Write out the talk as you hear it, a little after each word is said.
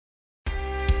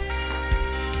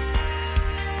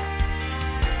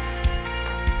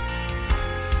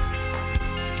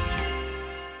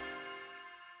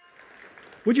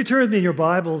Would you turn with me in your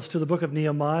Bibles to the book of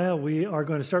Nehemiah? We are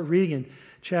going to start reading in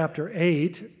chapter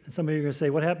 8. And some of you are going to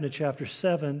say, what happened to chapter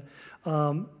 7?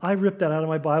 I ripped that out of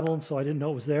my Bible, and so I didn't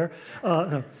know it was there.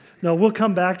 No, we'll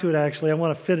come back to it, actually. I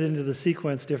want to fit it into the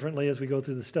sequence differently as we go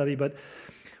through the study. But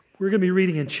we're going to be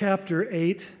reading in chapter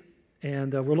 8,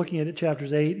 and we're looking at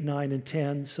chapters 8, 9, and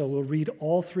 10. So we'll read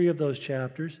all three of those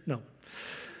chapters. No,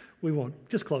 we won't.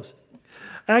 Just close.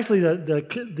 Actually, the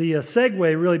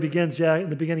segue really begins in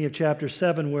the beginning of chapter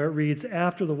 7, where it reads,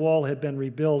 after the wall had been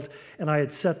rebuilt and I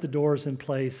had set the doors in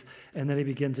place, and then he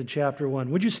begins in chapter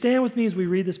 1. Would you stand with me as we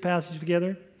read this passage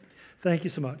together? Thank you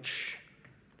so much.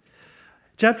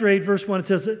 Chapter 8, verse 1, it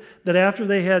says that after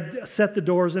they had set the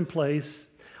doors in place,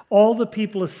 all the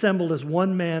people assembled as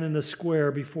one man in the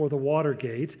square before the water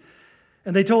gate.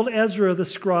 And they told Ezra the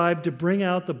scribe to bring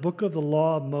out the book of the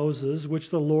law of Moses,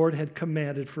 which the Lord had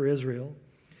commanded for Israel.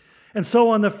 And so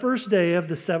on the first day of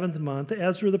the 7th month,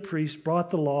 Ezra the priest brought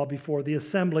the law before the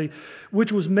assembly,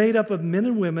 which was made up of men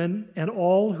and women and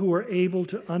all who were able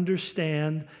to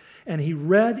understand. And he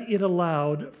read it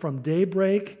aloud from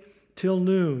daybreak till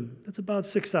noon. That's about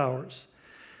 6 hours.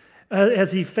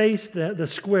 As he faced the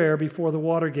square before the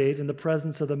water gate in the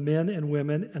presence of the men and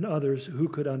women and others who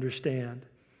could understand.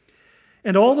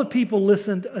 And all the people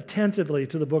listened attentively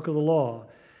to the book of the law.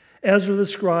 Ezra the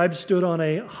scribe stood on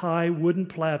a high wooden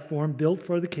platform built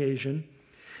for the occasion,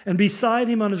 and beside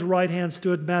him on his right hand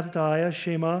stood Mattithiah,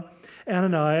 Shema,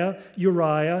 Ananiah,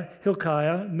 Uriah,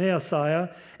 Hilkiah,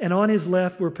 Maaseiah, and on his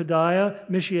left were Pedaiah,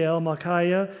 Mishael,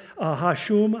 Micaiah,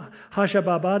 Hashum,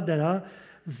 Hashababadnah,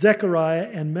 Zechariah,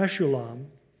 and Meshullam.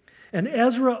 And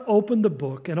Ezra opened the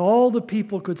book, and all the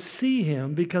people could see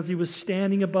him because he was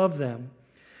standing above them.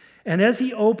 And as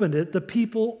he opened it, the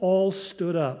people all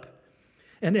stood up.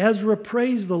 And Ezra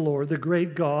praised the Lord, the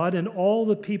great God, and all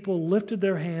the people lifted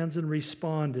their hands and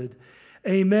responded,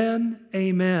 Amen,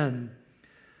 Amen.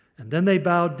 And then they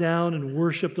bowed down and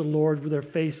worshiped the Lord with their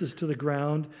faces to the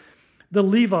ground. The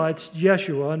Levites,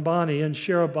 Jeshua and Bani and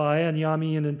Sherebiah and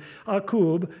Yamin and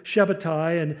Akub,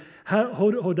 Shabbatai and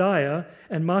Hodiah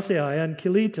and Maaseiah and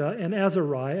Kelita and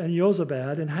Azariah and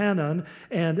Jozabad and Hanan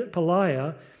and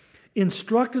Peliah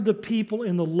instructed the people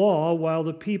in the law while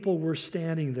the people were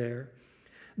standing there.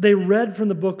 They read from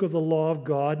the book of the law of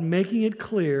God, making it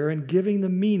clear and giving the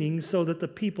meaning so that the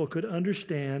people could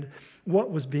understand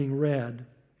what was being read.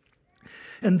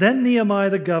 And then Nehemiah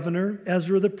the governor,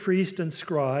 Ezra the priest and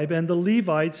scribe, and the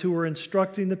Levites who were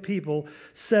instructing the people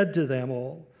said to them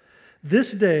all,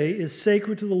 This day is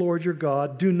sacred to the Lord your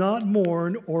God. Do not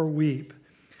mourn or weep.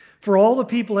 For all the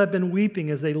people have been weeping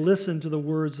as they listened to the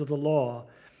words of the law.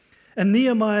 And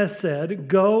Nehemiah said,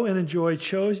 Go and enjoy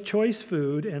choice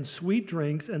food and sweet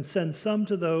drinks, and send some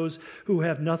to those who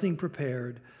have nothing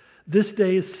prepared. This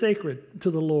day is sacred to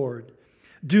the Lord.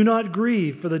 Do not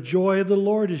grieve, for the joy of the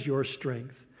Lord is your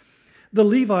strength. The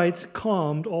Levites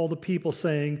calmed all the people,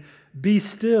 saying, Be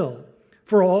still,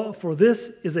 for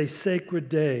this is a sacred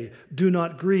day. Do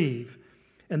not grieve.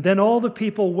 And then all the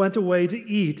people went away to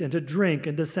eat and to drink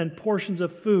and to send portions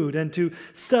of food and to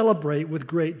celebrate with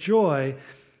great joy,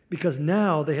 because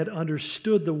now they had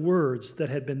understood the words that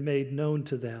had been made known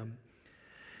to them.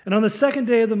 And on the second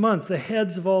day of the month, the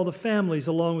heads of all the families,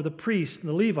 along with the priests and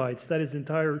the Levites, that is the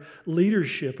entire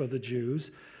leadership of the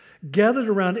Jews, gathered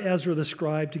around Ezra the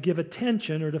scribe to give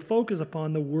attention or to focus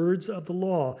upon the words of the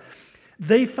law.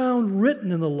 They found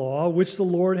written in the law, which the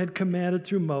Lord had commanded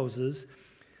through Moses,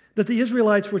 that the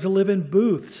Israelites were to live in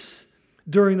booths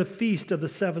during the feast of the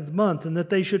 7th month, and that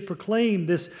they should proclaim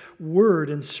this word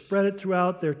and spread it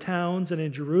throughout their towns and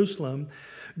in Jerusalem.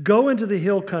 Go into the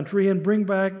hill country and bring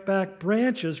back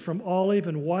branches from olive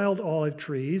and wild olive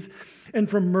trees, and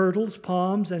from myrtles,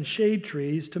 palms, and shade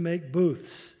trees to make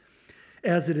booths,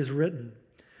 as it is written.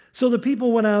 So the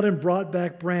people went out and brought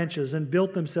back branches and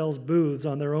built themselves booths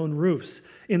on their own roofs,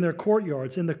 in their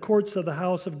courtyards, in the courts of the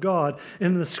house of God,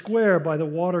 and in the square by the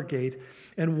water gate,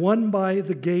 and one by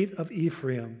the gate of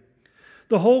Ephraim.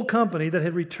 The whole company that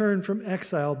had returned from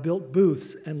exile built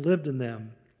booths and lived in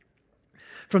them.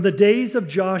 From the days of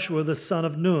Joshua the son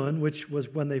of Nun, which was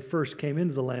when they first came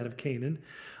into the land of Canaan,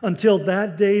 until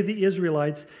that day the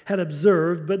Israelites had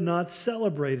observed but not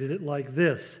celebrated it like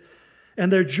this,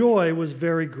 and their joy was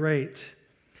very great.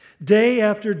 Day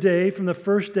after day, from the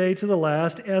first day to the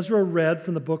last, Ezra read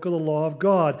from the book of the law of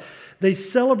God. They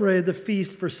celebrated the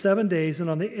feast for 7 days, and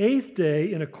on the 8th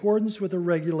day, in accordance with the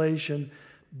regulation,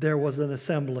 there was an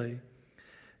assembly.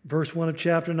 Verse 1 of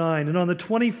chapter 9, And on the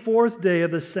 24th day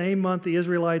of the same month, the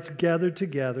Israelites gathered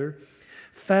together,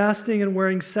 fasting and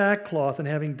wearing sackcloth and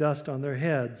having dust on their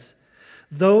heads.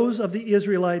 Those of the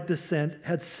Israelite descent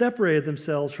had separated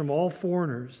themselves from all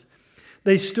foreigners.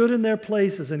 They stood in their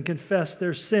places and confessed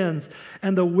their sins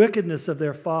and the wickedness of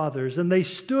their fathers. And they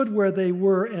stood where they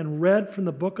were and read from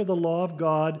the book of the law of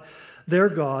God, their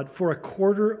God, for a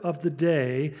quarter of the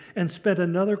day, and spent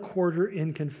another quarter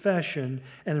in confession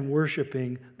and in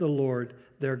worshiping the Lord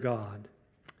their God.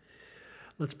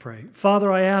 Let's pray.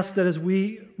 Father, I ask that as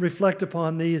we reflect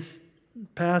upon these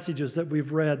passages that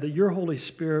we've read, that your Holy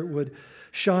Spirit would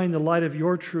shine the light of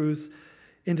your truth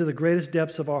into the greatest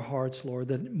depths of our hearts, Lord,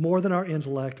 that more than our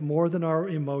intellect, more than our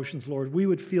emotions, Lord, we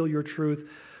would feel your truth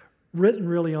written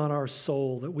really on our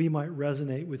soul, that we might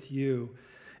resonate with you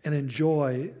and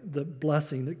enjoy the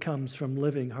blessing that comes from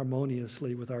living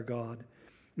harmoniously with our God.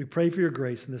 We pray for your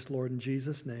grace in this, Lord, in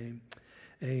Jesus' name.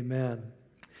 Amen.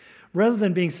 Rather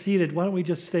than being seated, why don't we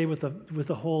just stay with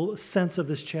the whole sense of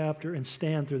this chapter and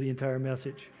stand through the entire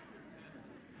message?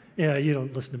 Yeah, you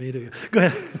don't listen to me, do you? Go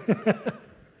ahead.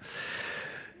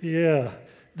 Yeah,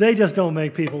 they just don't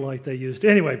make people like they used to.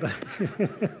 Anyway, but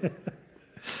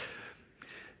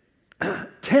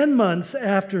 10 months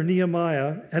after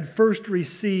Nehemiah had first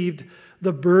received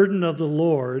the burden of the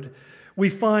Lord, we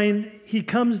find he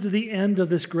comes to the end of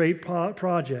this great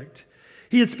project.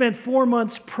 He had spent 4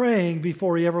 months praying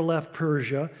before he ever left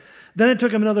Persia. Then it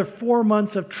took him another 4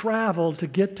 months of travel to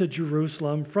get to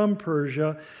Jerusalem from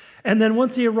Persia. And then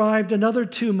once he arrived, another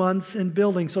 2 months in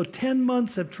building. So 10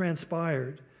 months have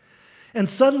transpired. And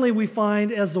suddenly we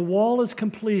find as the wall is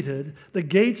completed, the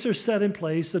gates are set in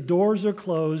place, the doors are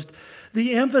closed,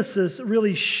 the emphasis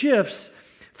really shifts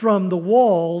from the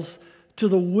walls to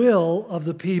the will of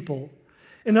the people.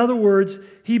 In other words,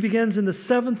 he begins in the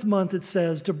 7th month, it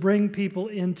says, to bring people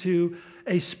into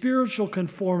a spiritual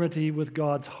conformity with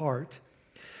God's heart.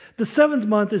 The 7th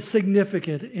month is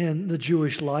significant in the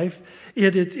Jewish life.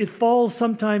 It falls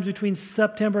sometimes between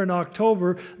September and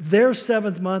October. Their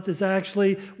 7th month is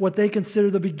actually what they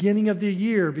consider the beginning of the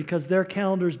year because their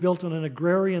calendar is built on an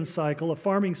agrarian cycle, a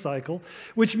farming cycle,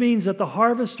 which means that the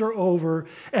harvests are over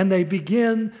and they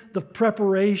begin the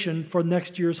preparation for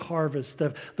next year's harvest,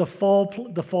 the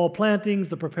fall plantings,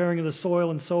 the preparing of the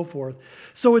soil, and so forth.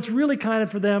 So it's really kind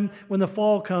of for them when the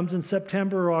fall comes in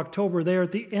September or October, they are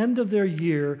at the end of their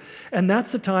year. And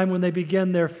that's the time when they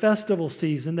begin their festival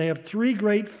season. They have 3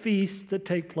 great feasts that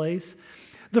take place.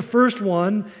 The first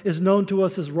one is known to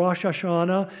us as Rosh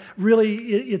Hashanah. Really,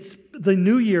 it's the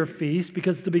New Year feast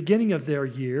because it's the beginning of their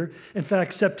year. In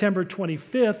fact, September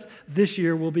 25th this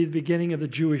year will be the beginning of the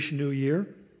Jewish New Year.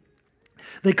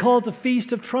 They call it the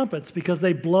Feast of Trumpets because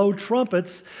they blow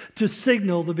trumpets to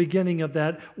signal the beginning of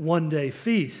that one-day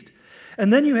feast.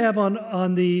 And then you have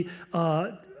on the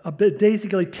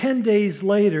basically 10 days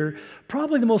later,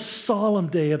 probably the most solemn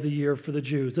day of the year for the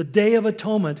Jews, a Day of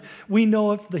Atonement. We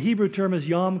know it, the Hebrew term is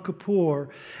Yom Kippur.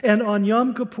 And on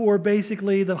Yom Kippur,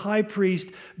 basically, the high priest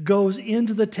goes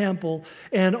into the temple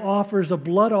and offers a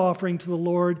blood offering to the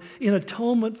Lord in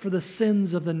atonement for the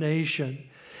sins of the nation.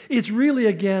 It's really,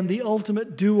 again, the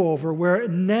ultimate do-over where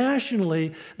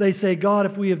nationally they say, God,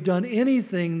 if we have done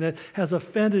anything that has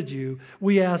offended you,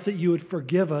 we ask that you would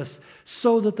forgive us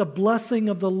so that the blessing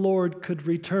of the Lord could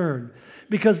return.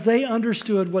 Because they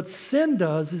understood what sin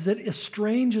does is it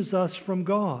estranges us from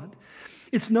God.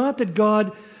 It's not that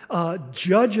God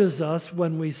judges us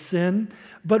when we sin,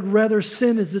 but rather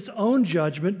sin is its own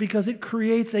judgment because it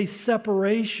creates a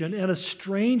separation and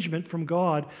estrangement from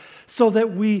God so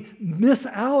that we miss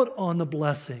out on the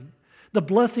blessing. The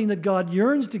blessing that God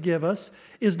yearns to give us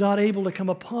is not able to come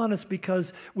upon us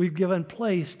because we've given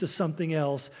place to something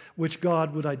else which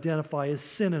God would identify as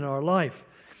sin in our life.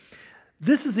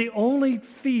 This is the only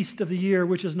feast of the year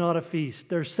which is not a feast.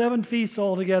 There are 7 feasts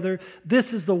altogether.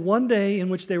 This is the one day in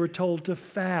which they were told to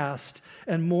fast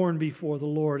and mourn before the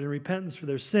Lord in repentance for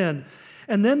their sin.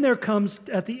 And then there comes,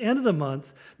 at the end of the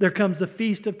month, there comes the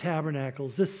Feast of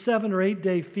Tabernacles, this 7 or 8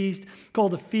 day feast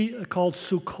called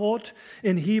Sukkot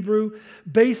in Hebrew.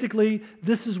 Basically,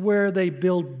 this is where they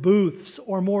build booths,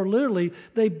 or more literally,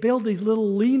 they build these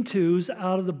little lean-tos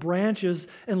out of the branches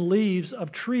and leaves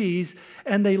of trees,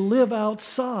 and they live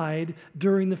outside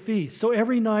during the feast. So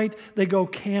every night they go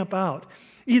camp out.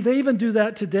 They even do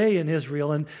that today in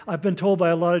Israel, and I've been told by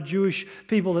a lot of Jewish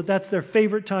people that that's their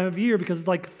favorite time of year because it's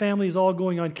like families all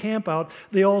going on camp out.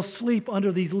 They all sleep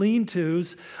under these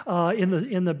lean-tos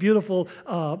in the beautiful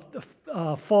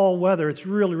fall weather. It's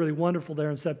really, really wonderful there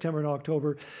in September and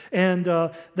October. And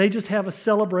they just have a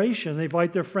celebration. They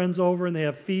invite their friends over, and they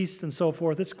have feasts and so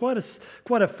forth. It's quite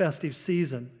a festive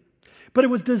season. But it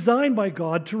was designed by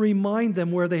God to remind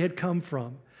them where they had come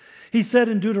from. He said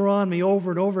in Deuteronomy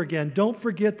over and over again, don't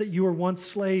forget that you were once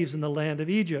slaves in the land of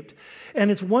Egypt. And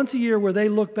it's once a year where they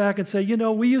look back and say,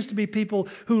 we used to be people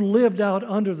who lived out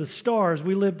under the stars.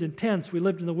 We lived in tents. We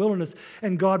lived in the wilderness.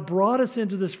 And God brought us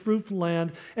into this fruitful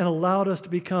land and allowed us to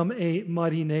become a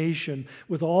mighty nation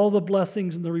with all the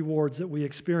blessings and the rewards that we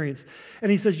experienced.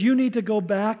 And he says, you need to go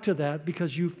back to that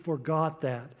because you forgot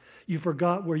that. You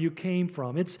forgot where you came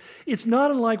from. It's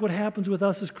not unlike what happens with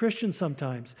us as Christians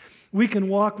sometimes. We can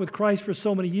walk with Christ for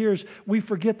so many years, we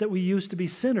forget that we used to be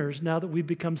sinners now that we've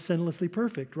become sinlessly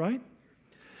perfect, right?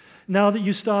 Now that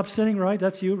you stop sinning, right?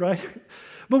 That's you, right?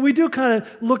 But we do kind of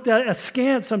look at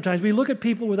askance sometimes. We look at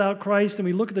people without Christ and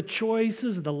we look at the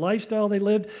choices and the lifestyle they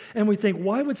lived and we think,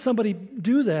 why would somebody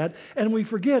do that? And we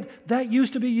forget that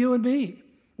used to be you and me.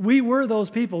 We were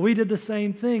those people. We did the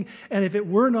same thing. And if it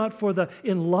were not for the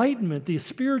enlightenment, the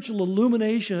spiritual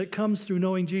illumination that comes through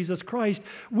knowing Jesus Christ,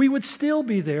 we would still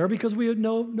be there because we would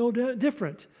know no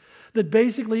different. That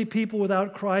basically people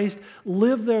without Christ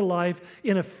live their life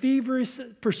in a feverish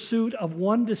pursuit of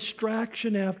one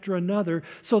distraction after another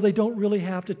so they don't really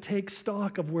have to take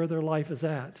stock of where their life is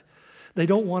at. They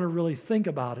don't want to really think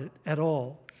about it at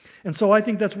all. And so I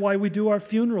think that's why we do our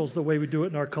funerals the way we do it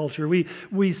in our culture.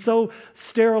 We so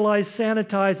sterilize,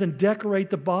 sanitize, and decorate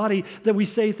the body that we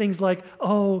say things like,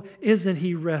 oh, isn't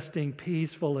he resting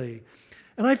peacefully?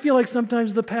 And I feel like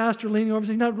sometimes the pastor leaning over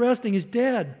says, he's not resting, he's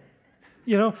dead.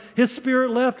 His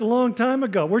spirit left a long time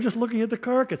ago. We're just looking at the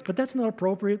carcass. But that's not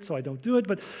appropriate, so I don't do it.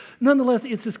 But nonetheless,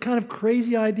 it's this kind of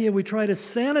crazy idea. We try to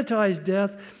sanitize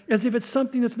death as if it's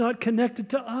something that's not connected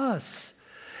to us.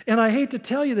 And I hate to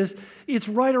tell you this, it's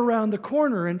right around the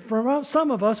corner. And for some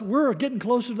of us, we're getting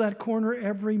closer to that corner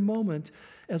every moment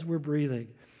as we're breathing.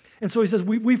 And so he says,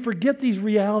 we forget these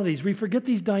realities, we forget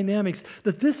these dynamics,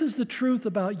 that this is the truth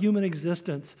about human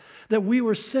existence, that we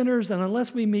were sinners, and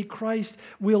unless we meet Christ,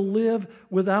 we'll live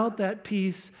without that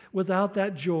peace, without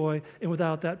that joy, and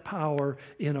without that power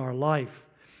in our life.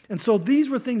 And so these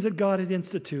were things that God had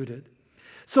instituted.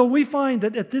 So we find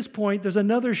that at this point, there's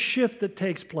another shift that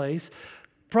takes place.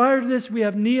 Prior to this, we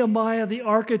have Nehemiah, the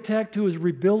architect, who is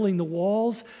rebuilding the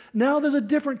walls. Now there's a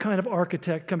different kind of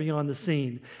architect coming on the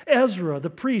scene. Ezra, the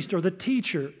priest or the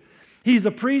teacher. He's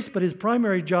a priest, but his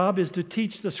primary job is to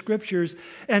teach the Scriptures.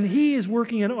 And he is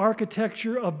working in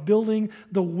architecture of building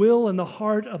the will and the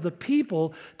heart of the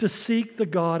people to seek the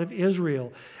God of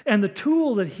Israel. And the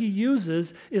tool that he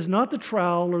uses is not the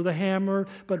trowel or the hammer,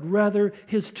 but rather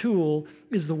his tool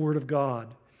is the Word of God.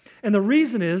 And the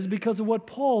reason is because of what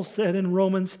Paul said in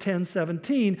Romans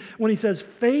 10:17 when he says,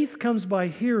 faith comes by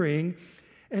hearing,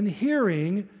 and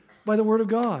hearing by the Word of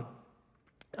God.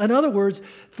 In other words,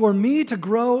 for me to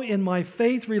grow in my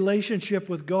faith relationship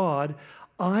with God,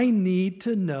 I need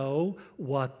to know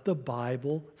what the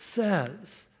Bible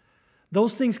says.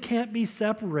 Those things can't be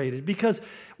separated because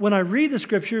when I read the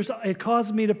Scriptures, it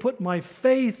causes me to put my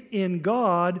faith in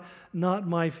God, not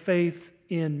my faith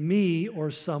in me or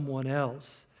someone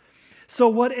else. So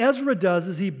what Ezra does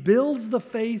is he builds the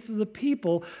faith of the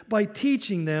people by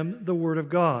teaching them the Word of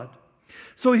God.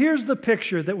 So here's the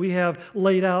picture that we have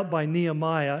laid out by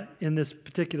Nehemiah in this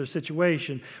particular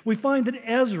situation. We find that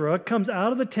Ezra comes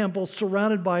out of the temple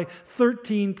surrounded by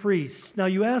 13 priests. Now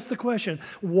you ask the question,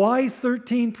 why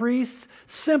 13 priests?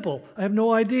 Simple, I have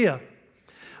no idea.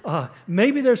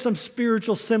 Maybe there's some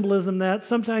spiritual symbolism that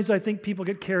sometimes I think people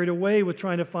get carried away with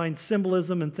trying to find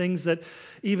symbolism and things that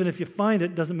even if you find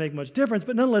it doesn't make much difference.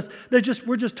 But nonetheless,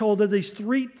 we're just told that these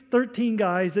 13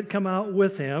 guys that come out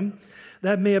with him,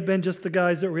 that may have been just the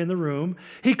guys that were in the room.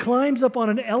 He climbs up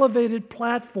on an elevated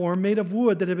platform made of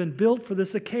wood that had been built for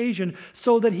this occasion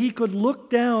so that he could look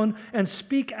down and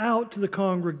speak out to the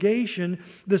congregation,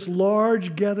 this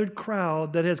large gathered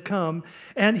crowd that has come,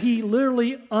 and he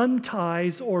literally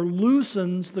unties or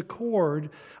loosens the cord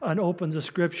and opens the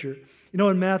Scripture. You know,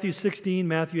 in Matthew 16,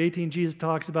 Matthew 18, Jesus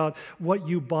talks about what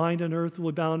you bind on earth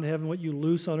will be bound in heaven, what you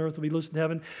loose on earth will be loosed in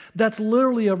heaven. That's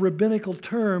literally a rabbinical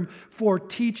term for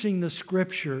teaching the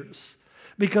Scriptures.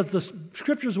 Because the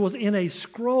Scriptures was in a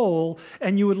scroll,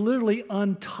 and you would literally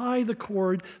untie the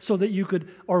cord so that you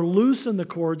could, or loosen the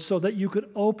cord so that you could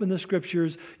open the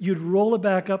Scriptures. You'd roll it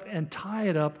back up and tie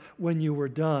it up when you were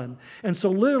done. And so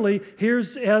literally,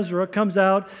 here's Ezra, comes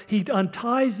out, he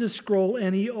unties the scroll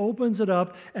and he opens it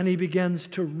up and he begins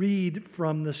to read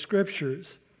from the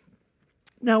Scriptures.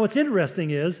 Now, what's interesting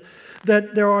is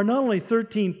that there are not only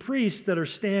 13 priests that are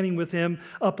standing with him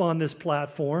up on this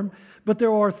platform, but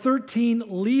there are 13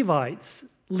 Levites.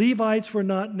 Levites were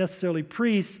not necessarily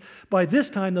priests. By this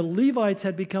time, the Levites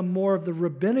had become more of the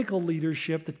rabbinical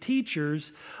leadership, the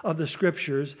teachers of the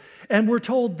Scriptures, and we're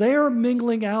told they're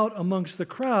mingling out amongst the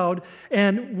crowd,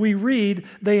 and we read,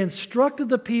 they instructed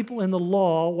the people in the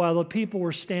law while the people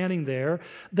were standing there.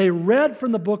 They read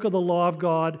from the book of the law of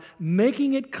God,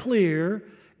 making it clear,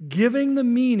 giving the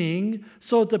meaning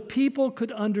so that the people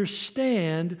could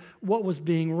understand what was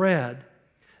being read.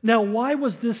 Now, why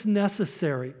was this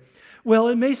necessary? Well,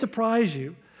 it may surprise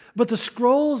you, but the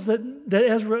scrolls that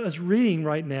Ezra is reading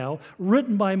right now,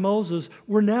 written by Moses,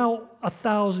 were now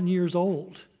 1,000 years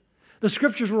old. The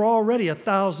Scriptures were already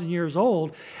 1,000 years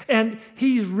old, and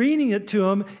he's reading it to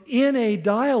them in a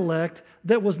dialect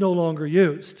that was no longer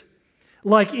used.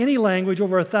 Like any language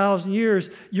over 1,000 years,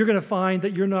 you're going to find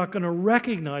that you're not going to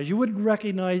recognize. You wouldn't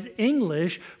recognize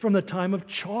English from the time of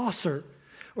Chaucer.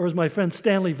 Or as my friend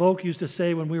Stanley Volk used to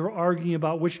say when we were arguing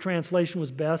about which translation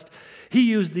was best, he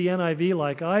used the NIV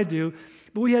like I do,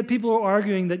 but we had people who were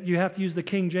arguing that you have to use the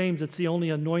King James, it's the only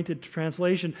anointed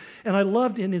translation. And I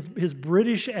loved in his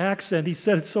British accent, he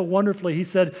said it so wonderfully, he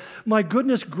said, "My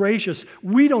goodness gracious,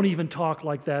 we don't even talk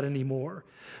like that anymore."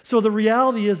 So the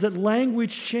reality is that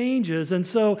language changes, and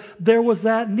so there was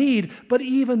that need. But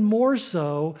even more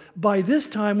so, by this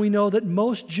time we know that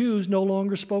most Jews no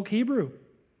longer spoke Hebrew.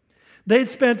 They'd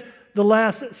spent the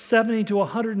last 70 to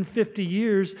 150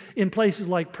 years in places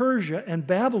like Persia and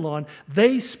Babylon.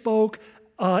 They spoke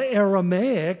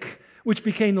Aramaic, which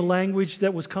became the language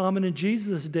that was common in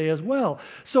Jesus' day as well.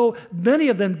 So many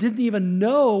of them didn't even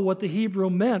know what the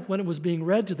Hebrew meant when it was being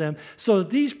read to them. So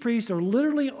these priests are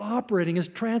literally operating as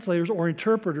translators or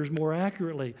interpreters more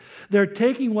accurately. They're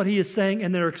taking what he is saying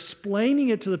and they're explaining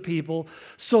it to the people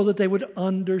so that they would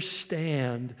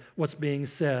understand what's being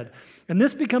said. And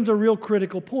this becomes a real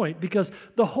critical point because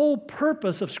the whole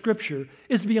purpose of Scripture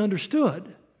is to be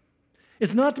understood.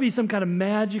 It's not to be some kind of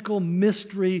magical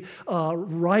mystery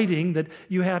writing that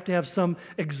you have to have some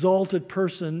exalted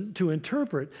person to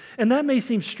interpret. And that may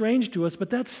seem strange to us,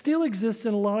 but that still exists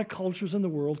in a lot of cultures in the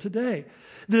world today.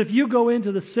 That if you go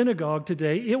into the synagogue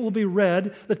today, it will be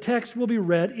read, the text will be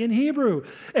read in Hebrew.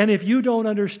 And if you don't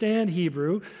understand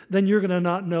Hebrew, then you're going to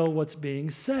not know what's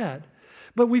being said.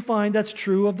 But we find that's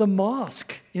true of the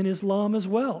mosque in Islam as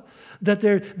well. That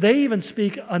they even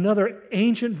speak another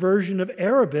ancient version of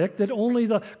Arabic that only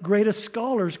the greatest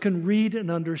scholars can read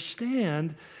and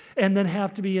understand and then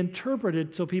have to be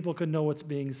interpreted so people can know what's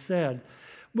being said.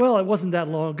 Well, it wasn't that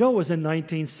long ago. It was in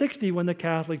 1960 when the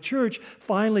Catholic Church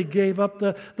finally gave up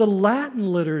the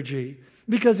Latin liturgy.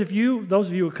 Because those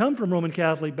of you who come from Roman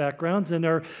Catholic backgrounds and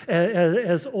are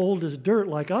as old as dirt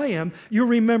like I am, you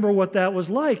remember what that was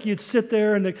like. You'd sit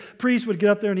there and the priest would get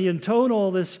up there and he'd intone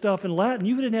all this stuff in Latin.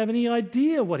 You didn't have any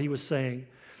idea what he was saying.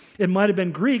 It might have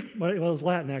been Greek, well, it was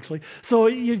Latin actually. So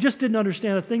you just didn't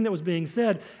understand a thing that was being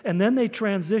said. And then they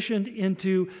transitioned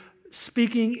into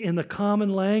speaking in the common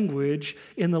language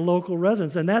in the local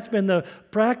residents. And that's been the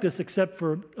practice except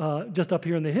for just up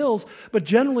here in the hills. But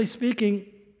generally speaking,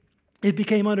 it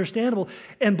became understandable.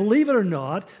 And believe it or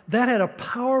not, that had a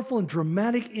powerful and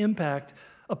dramatic impact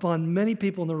upon many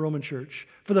people in the Roman Church.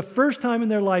 For the first time in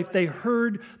their life, they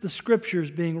heard the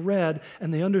Scriptures being read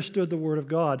and they understood the Word of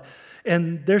God.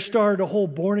 And there started a whole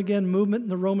born-again movement in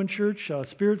the Roman Church, a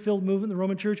Spirit-filled movement in the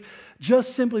Roman Church,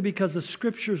 just simply because the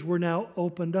Scriptures were now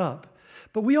opened up.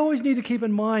 But we always need to keep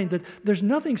in mind that there's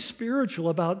nothing spiritual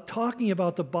about talking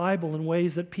about the Bible in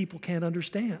ways that people can't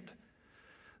understand.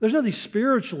 There's nothing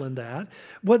spiritual in that.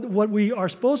 What we are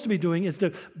supposed to be doing is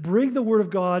to bring the Word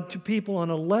of God to people on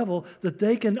a level that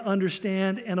they can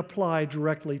understand and apply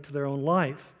directly to their own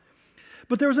life.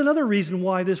 But there was another reason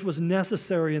why this was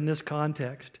necessary in this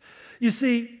context. You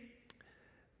see,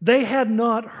 they had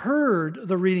not heard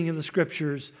the reading of the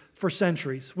Scriptures for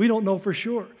centuries. We don't know for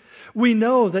sure. We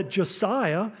know that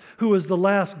Josiah, who was the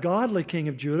last godly king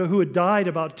of Judah, who had died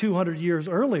about 200 years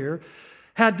earlier,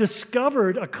 had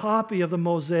discovered a copy of the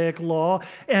Mosaic Law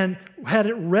and had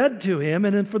it read to him,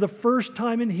 and then for the first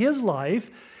time in his life,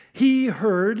 he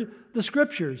heard the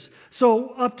Scriptures. So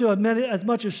up to as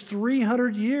much as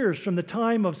 300 years from the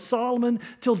time of Solomon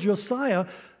till Josiah,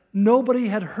 nobody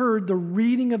had heard the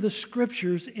reading of the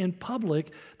Scriptures in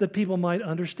public that people might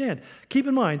understand. Keep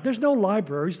in mind, there's no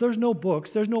libraries, there's no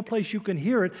books, there's no place you can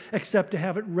hear it except to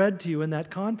have it read to you in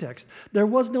that context. There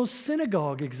was no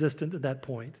synagogue existent at that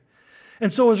point.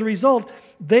 And so as a result,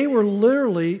 they were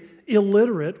literally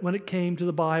illiterate when it came to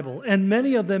the Bible. And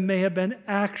many of them may have been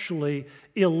actually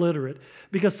illiterate.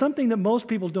 Because something that most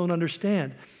people don't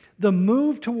understand, the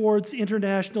move towards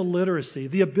international literacy,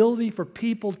 the ability for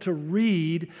people to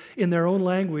read in their own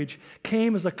language,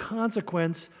 came as a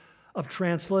consequence of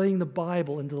translating the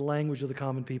Bible into the language of the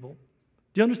common people.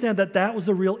 Do you understand that that was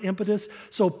the real impetus?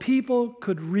 So people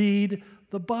could read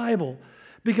the Bible.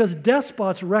 Because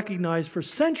despots recognized for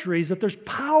centuries that there's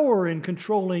power in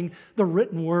controlling the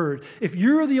written word. If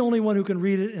you're the only one who can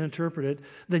read it and interpret it,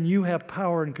 then you have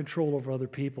power and control over other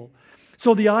people.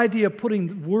 So the idea of putting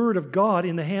the word of God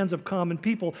in the hands of common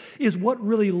people is what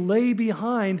really lay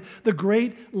behind the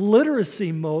great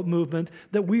literacy movement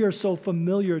that we are so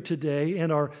familiar today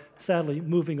and are sadly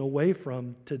moving away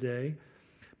from today.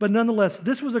 But nonetheless,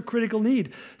 this was a critical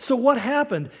need. So what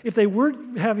happened? If they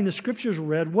weren't having the scriptures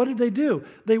read, what did they do?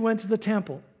 They went to the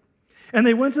temple. And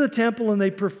they went to the temple and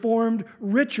they performed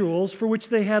rituals for which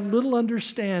they had little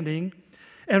understanding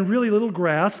and really little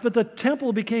grasp. But the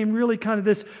temple became really kind of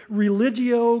this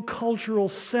religio-cultural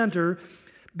center,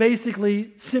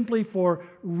 basically simply for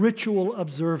ritual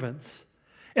observance.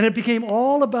 And it became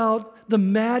all about the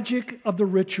magic of the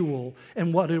ritual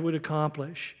and what it would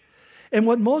accomplish. And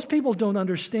what most people don't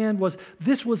understand was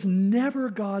this was never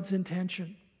God's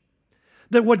intention.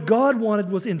 That what God wanted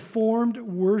was informed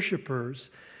worshipers.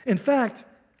 In fact,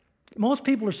 most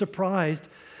people are surprised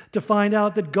to find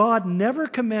out that God never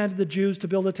commanded the Jews to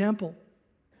build a temple.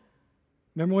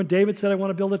 Remember when David said, I want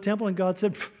to build a temple? And God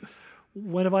said,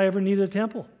 when have I ever needed a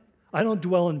temple? I don't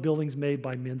dwell in buildings made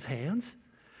by men's hands.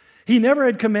 He never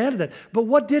had commanded that. But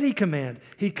what did he command?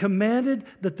 He commanded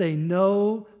that they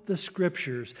know the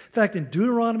scriptures. In fact, in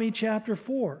Deuteronomy chapter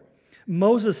 4,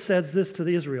 Moses says this to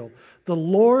Israel, the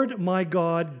Lord my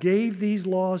God gave these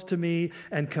laws to me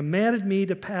and commanded me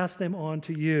to pass them on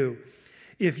to you.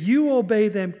 If you obey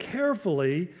them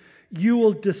carefully, you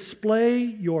will display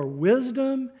your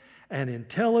wisdom and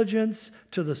intelligence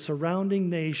to the surrounding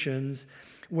nations.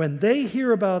 When they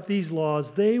hear about these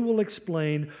laws, they will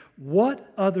explain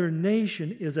what other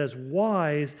nation is as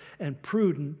wise and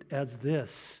prudent as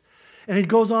this. And he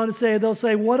goes on to say, they'll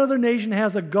say, what other nation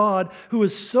has a God who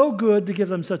is so good to give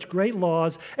them such great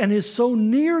laws and is so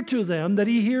near to them that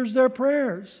he hears their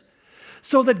prayers?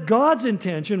 So that God's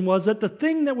intention was that the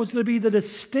thing that was going to be the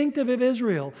distinctive of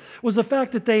Israel was the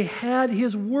fact that they had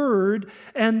his word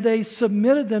and they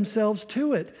submitted themselves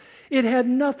to it. It had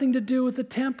nothing to do with the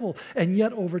temple, and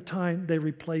yet over time they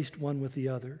replaced one with the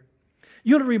other.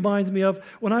 You know what it reminds me of?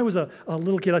 When I was a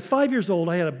little kid, I was 5 years old,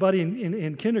 I had a buddy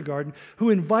in kindergarten who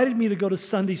invited me to go to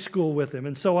Sunday school with him.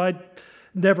 And so I'd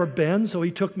never been, so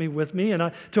he took me with me, and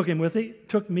I took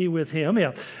me with him.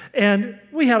 Yeah. And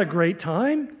we had a great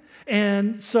time.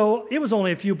 And so it was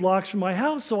only a few blocks from my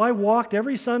house, so I walked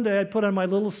every Sunday. I'd put on my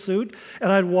little suit,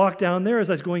 and I'd walk down there.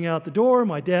 As I was going out the door,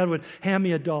 my dad would hand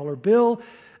me a dollar bill.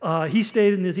 He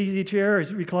stayed in his easy chair,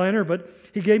 his recliner, but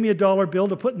he gave me a dollar bill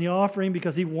to put in the offering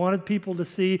because he wanted people to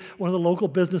see one of the local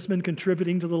businessmen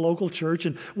contributing to the local church,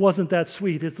 and wasn't that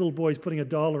sweet? His little boy's putting a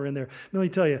dollar in there. Let me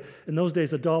tell you, in those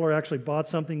days, a dollar actually bought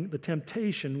something. The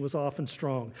temptation was often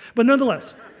strong. But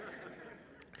nonetheless,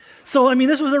 so, I mean,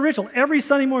 this was a ritual. Every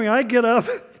Sunday morning, I get up,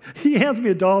 he hands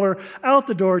me a dollar out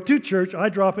the door to church, I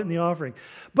drop it in the offering.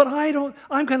 But I'm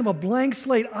kind of a blank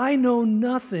slate. I know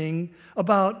nothing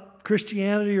about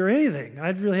Christianity or anything. I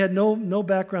really had no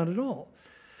background at all.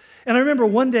 And I remember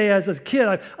one day as a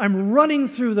kid, I'm running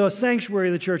through the sanctuary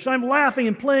of the church. I'm laughing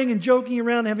and playing and joking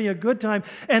around, having a good time.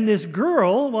 And this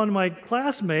girl, one of my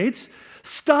classmates,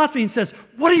 stops me and says,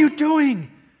 "What are you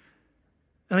doing?"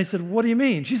 And I said, "What do you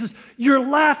mean?" She says, "You're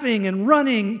laughing and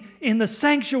running in the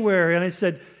sanctuary." And I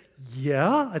said,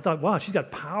 "Yeah." I thought, wow, she's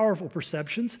got powerful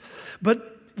perceptions.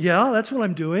 But yeah, that's what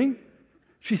I'm doing.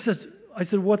 I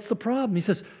said, "What's the problem?" He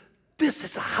says, "This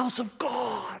is a house of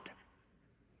God."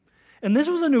 And this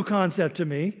was a new concept to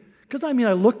me, because I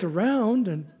looked around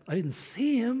and I didn't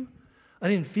see him. I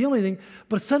didn't feel anything.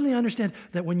 But suddenly I understand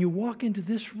that when you walk into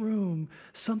this room,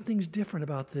 something's different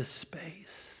about this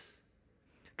space.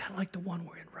 Kind of like the one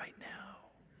we're in right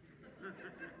now.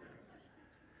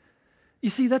 You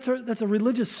see, that's a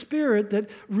religious spirit that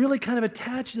really kind of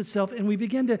attaches itself, and we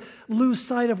begin to lose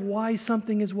sight of why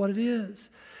something is what it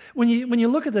is. When you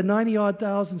look at the 90-odd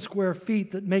thousand square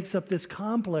feet that makes up this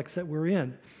complex that we're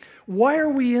in, why are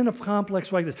we in a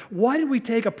complex like this? Why did we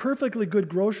take a perfectly good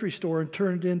grocery store and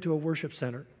turn it into a worship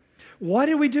center? Why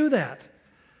did we do that?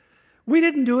 We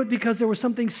didn't do it because there was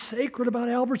something sacred about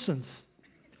Albertsons.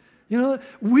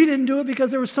 We didn't do it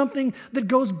because there was something that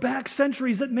goes back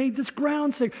centuries that made this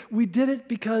ground sacred. We did it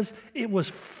because it was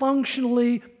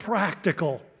functionally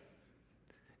practical.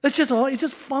 It's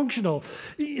just functional.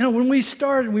 When we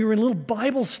started, we were in little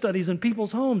Bible studies in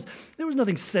people's homes. There was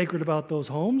nothing sacred about those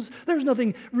homes. There was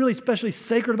nothing really especially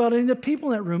sacred about any of the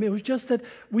people in that room. It was just that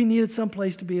we needed some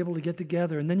place to be able to get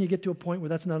together. And then you get to a point where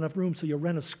that's not enough room, so you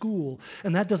rent a school,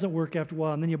 and that doesn't work after a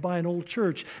while. And then you buy an old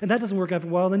church, and that doesn't work after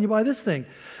a while. And then you buy this thing.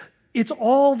 It's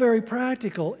all very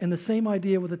practical, and the same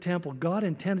idea with the temple. God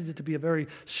intended it to be a very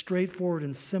straightforward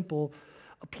and simple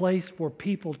a place for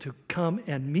people to come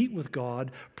and meet with God,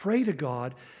 pray to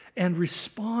God, and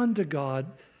respond to God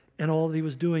and all that he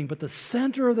was doing. But the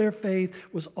center of their faith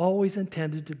was always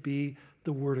intended to be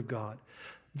the Word of God.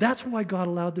 That's why God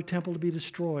allowed the temple to be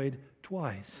destroyed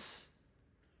twice.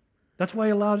 That's why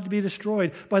he allowed it to be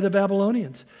destroyed by the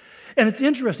Babylonians. And it's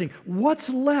interesting, what's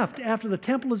left after the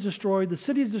temple is destroyed, the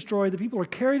city is destroyed, the people are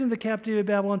carried into captivity of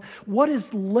Babylon, what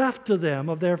is left to them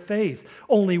of their faith?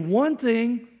 Only one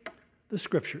thing: the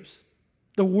Scriptures.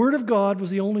 The Word of God was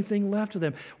the only thing left to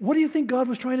them. What do you think God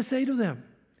was trying to say to them?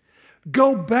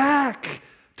 Go back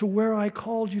to where I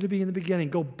called you to be in the beginning.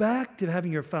 Go back to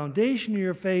having your foundation of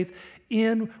your faith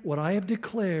in what I have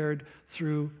declared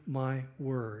through my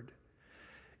Word.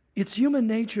 It's human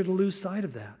nature to lose sight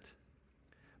of that.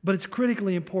 But it's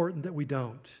critically important that we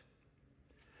don't.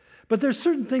 But there's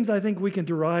certain things I think we can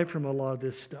derive from a lot of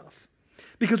this stuff.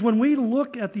 Because when we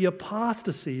look at the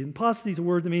apostasy, and apostasy is a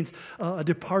word that means a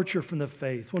departure from the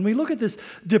faith. When we look at this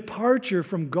departure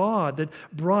from God that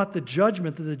brought the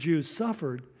judgment that the Jews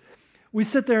suffered, we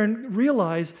sit there and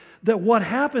realize that what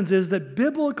happens is that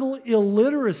biblical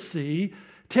illiteracy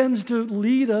tends to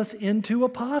lead us into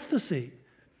apostasy.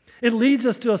 It leads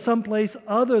us to someplace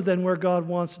other than where God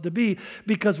wants it to be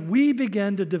because we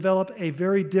begin to develop a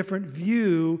very different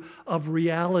view of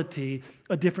reality,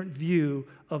 a different view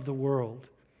of the world.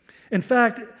 In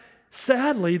fact,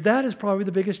 sadly, that is probably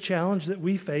the biggest challenge that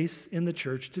we face in the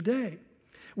church today.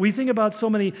 We think about so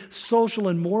many social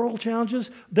and moral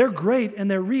challenges. They're great and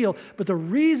they're real, but the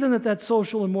reason that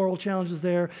social and moral challenge is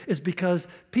there is because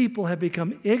people have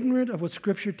become ignorant of what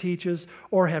Scripture teaches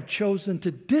or have chosen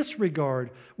to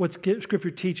disregard what Scripture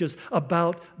teaches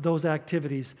about those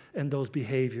activities and those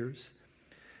behaviors.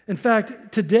 In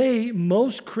fact, today,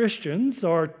 most Christians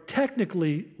are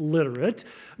technically literate.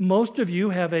 Most of you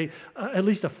have at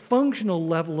least a functional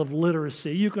level of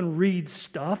literacy. You can read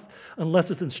stuff, unless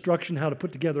it's instruction how to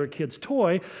put together a kid's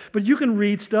toy, but you can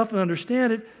read stuff and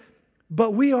understand it.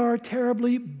 But we are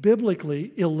terribly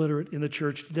biblically illiterate in the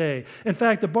church today. In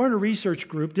fact, the Barna Research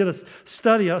Group did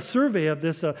a survey of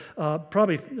this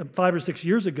probably 5 or 6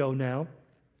 years ago now,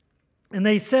 and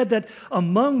they said that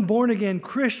among born-again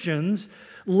Christians,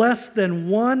 less than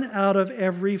 1 out of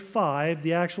every 5,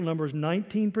 the actual number is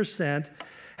 19%,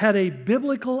 had a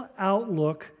biblical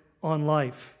outlook on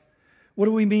life. What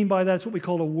do we mean by that? It's what we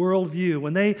call a worldview.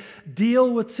 When they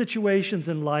deal with situations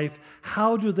in life,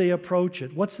 how do they approach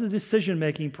it? What's the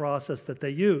decision-making process that they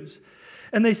use?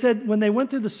 And they said when they went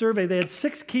through the survey, they had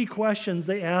 6 key questions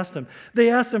they asked them.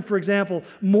 They asked them, for example,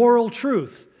 moral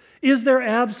truth. Is there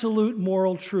absolute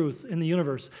moral truth in the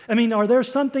universe? I mean, are there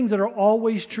some things that are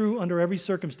always true under every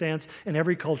circumstance in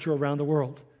every culture around the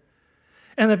world?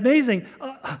 And amazing,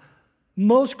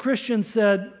 most Christians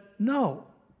said, no.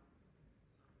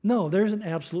 No, there's an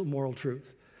absolute moral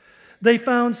truth. They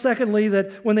found, secondly,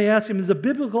 that when they asked him, is the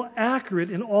biblical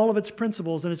accurate in all of its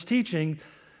principles and its teaching?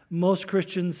 Most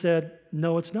Christians said,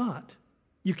 no, it's not.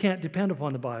 You can't depend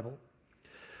upon the Bible.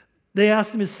 They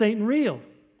asked him, is Satan real?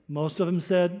 Most of them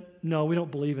said, no, we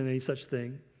don't believe in any such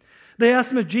thing. They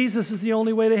asked him if Jesus is the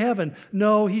only way to heaven.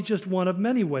 No, he's just one of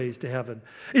many ways to heaven.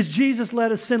 Is Jesus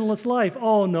led a sinless life?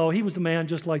 Oh, no, he was a man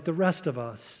just like the rest of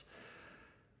us.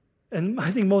 And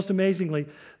I think most amazingly,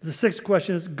 the 6th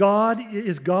question is God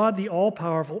the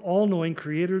all-powerful, all-knowing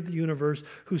creator of the universe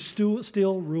who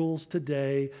still rules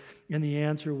today? And the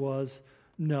answer was,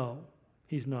 no,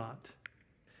 he's not.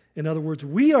 In other words,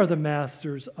 we are the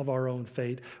masters of our own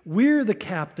fate. We're the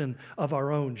captain of our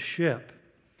own ship.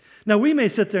 Now, we may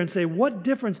sit there and say, what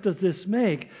difference does this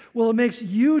make? Well, it makes a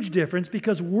huge difference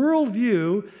because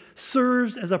worldview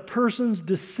serves as a person's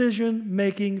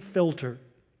decision-making filter.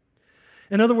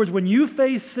 In other words, when you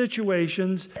face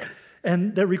situations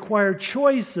that require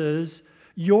choices,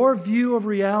 your view of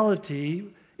reality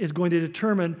is going to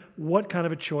determine what kind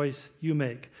of a choice you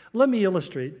make. Let me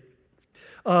illustrate.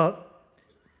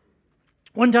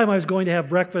 One time I was going to have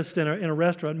breakfast in a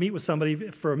restaurant, meet with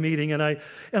somebody for a meeting, and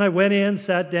I went in,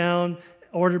 sat down,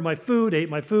 ordered my food, ate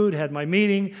my food, had my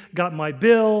meeting, got my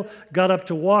bill, got up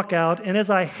to walk out, and as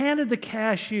I handed the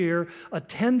cashier a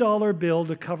 $10 bill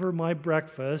to cover my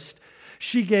breakfast,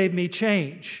 she gave me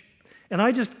change. And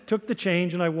I just took the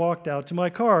change and I walked out to my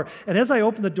car. And as I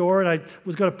opened the door and I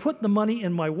was going to put the money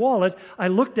in my wallet, I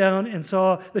looked down and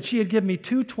saw that she had given me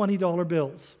two $20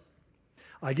 bills.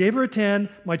 I gave her a 10,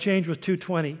 my change was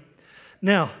 $2.20.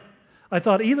 Now, I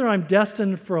thought either I'm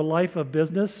destined for a life of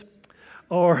business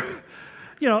or,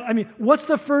 what's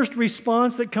the first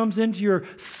response that comes into your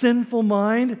sinful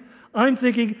mind? I'm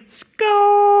thinking,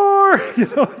 score!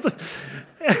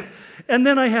 And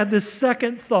then I had this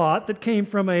second thought that came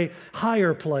from a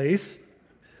higher place.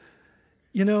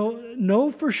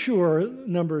 Know for sure,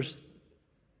 Numbers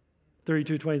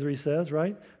 32:23 says,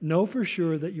 right? Know for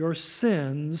sure that your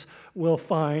sins will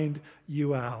find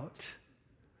you out.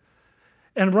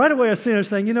 And right away I was sitting there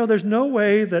saying, there's no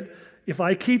way that if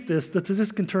I keep this, that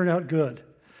this can turn out good.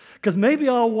 Because maybe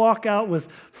I'll walk out with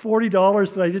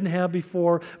 $40 that I didn't have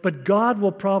before, but God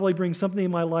will probably bring something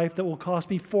in my life that will cost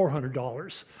me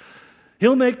 $400.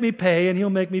 He'll make me pay, and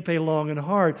he'll make me pay long and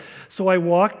hard. So I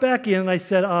walked back in, and I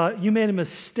said, you made a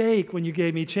mistake when you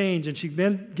gave me change. And she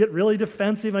began get really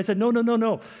defensive. And I said,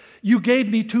 no. You gave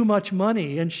me too much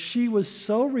money. And she was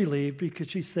so relieved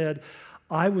because she said,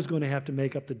 I was going to have to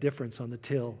make up the difference on the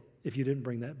till if you didn't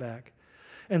bring that back.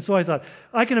 And so I thought,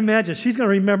 I can imagine she's going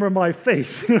to remember my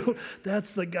face.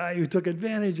 That's the guy who took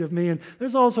advantage of me. And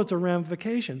there's all sorts of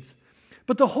ramifications.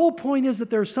 But the whole point is that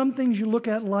there are some things you look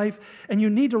at in life and you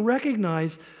need to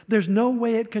recognize there's no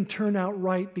way it can turn out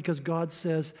right because God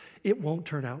says it won't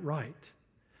turn out right.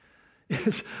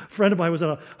 A friend of mine was in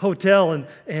a hotel and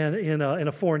in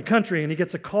a foreign country, and he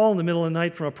gets a call in the middle of the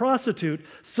night from a prostitute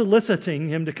soliciting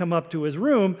him to come up to his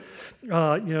room.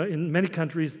 In many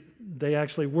countries, they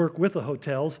actually work with the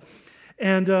hotels.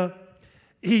 And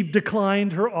he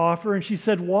declined her offer, and she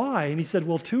said, why? And he said,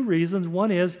 well, two reasons.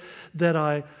 One is that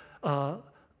I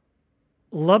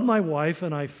love my wife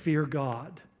and I fear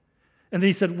God. And then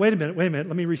he said, wait a minute,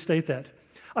 let me restate that.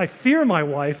 I fear my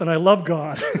wife and I love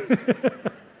God.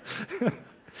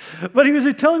 But he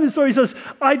was telling me the story. He says,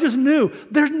 I just knew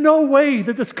there's no way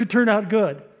that this could turn out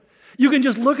good. You can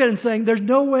just look at it and saying, there's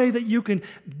no way that you can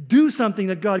do something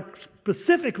that God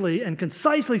specifically and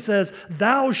concisely says,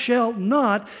 thou shalt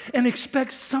not, and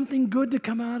expect something good to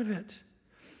come out of it.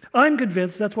 I'm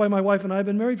convinced that's why my wife and I have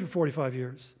been married for 45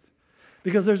 years.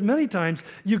 Because there's many times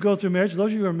you go through marriage,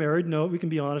 those of you who are married know, we can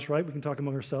be honest, right? We can talk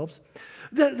among ourselves.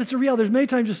 That's a reality. There's many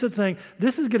times you sit saying,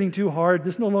 this is getting too hard,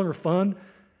 this is no longer fun.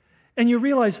 And you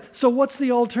realize, so what's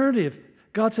the alternative?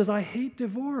 God says, I hate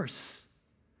divorce.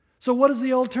 So what is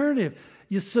the alternative?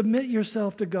 You submit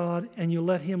yourself to God and you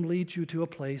let Him lead you to a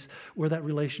place where that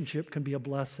relationship can be a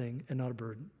blessing and not a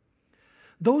burden.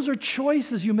 Those are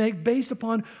choices you make based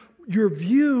upon your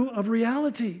view of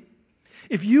reality.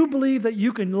 If you believe that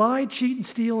you can lie, cheat, and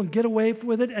steal and get away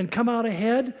with it and come out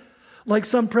ahead like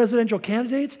some presidential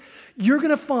candidates, you're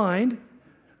going to find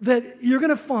that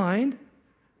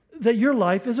your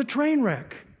life is a train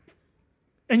wreck.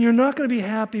 And you're not going to be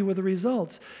happy with the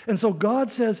results. And so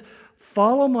God says,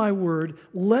 follow my word.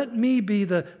 Let me be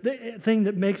the thing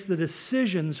that makes the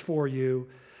decisions for you.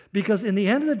 Because in the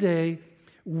end of the day,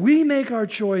 we make our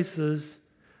choices,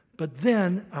 but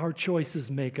then our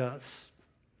choices make us.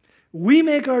 We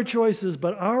make our choices,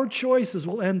 but our choices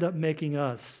will end up making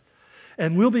us.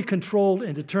 And we'll be controlled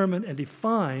and determined and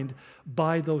defined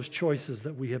by those choices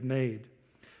that we have made.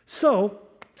 So,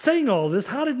 saying all this,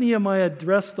 how did Nehemiah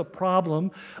address the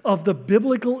problem of the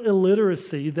biblical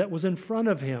illiteracy that was in front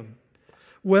of him?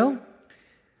 Well,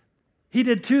 he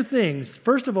did two things.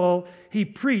 First of all, he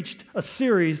preached a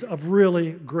series of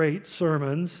really great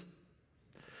sermons.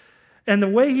 And the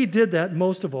way he did that,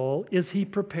 most of all, is he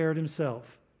prepared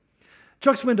himself.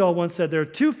 Chuck Swindoll once said there are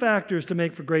two factors to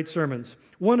make for great sermons.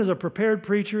 One is a prepared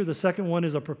preacher. The second one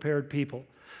is a prepared people.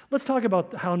 Let's talk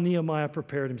about how Nehemiah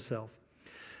prepared himself.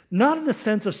 Not in the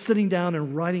sense of sitting down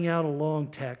and writing out a long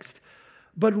text,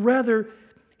 but rather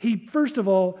he, first of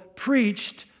all,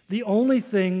 preached the only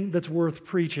thing that's worth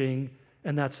preaching,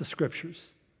 and that's the Scriptures.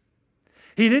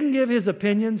 He didn't give his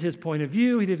opinions, his point of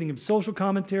view. He didn't give social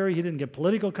commentary. He didn't give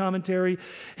political commentary.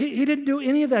 He didn't do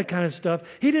any of that kind of stuff.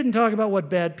 He didn't talk about what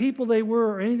bad people they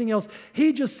were or anything else.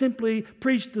 He just simply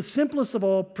preached the simplest of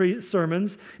all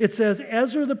sermons. It says,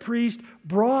 Ezra the priest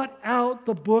brought out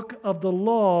the book of the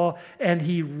law and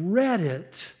he read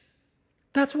it.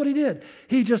 That's what he did.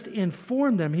 He just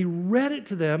informed them. He read it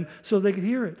to them so they could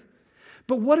hear it.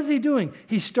 But what is he doing?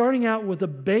 He's starting out with the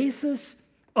basis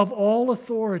of all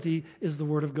authority is the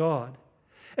Word of God.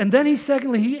 And then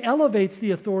he elevates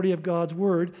the authority of God's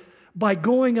Word by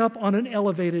going up on an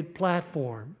elevated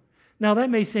platform. Now that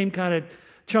may seem kind of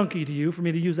chunky to you for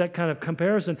me to use that kind of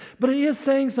comparison, but it is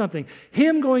saying something.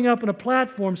 Him going up on a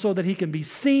platform so that he can be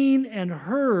seen and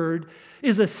heard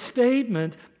is a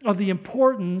statement of the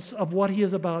importance of what he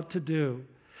is about to do.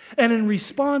 And in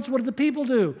response, what did the people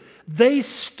do? They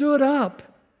stood up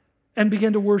and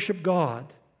began to worship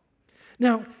God.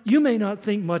 Now, you may not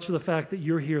think much of the fact that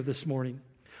you're here this morning.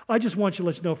 I just want you to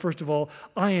let you know, first of all,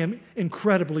 I am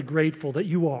incredibly grateful that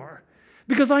you are,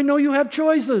 because I know you have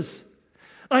choices.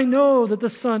 I know that the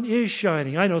sun is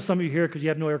shining. I know some of you here because you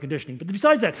have no air conditioning. But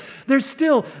besides that,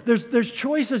 there's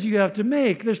choices you have to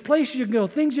make. There's places you can go,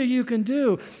 things that you can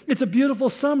do. It's a beautiful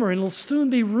summer, and it'll soon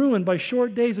be ruined by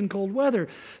short days and cold weather.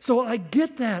 So I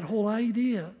get that whole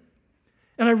idea.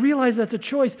 And I realize that's a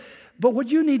choice. But what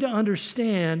you need to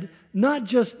understand,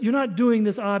 you're not doing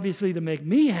this obviously to make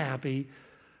me happy,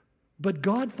 but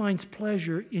God finds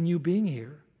pleasure in you being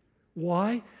here.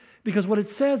 Why? Because what it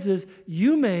says is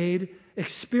you made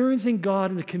experiencing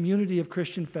God in the community of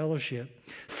Christian fellowship,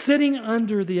 sitting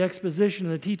under the exposition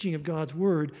and the teaching of God's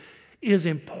Word, is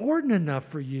important enough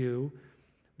for you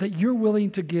that you're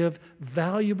willing to give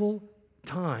valuable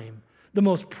time. The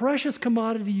most precious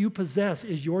commodity you possess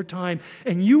is your time,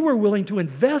 and you were willing to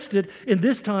invest it in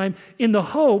this time in the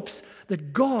hopes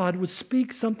that God would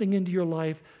speak something into your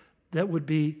life that would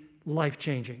be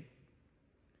life-changing.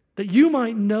 That you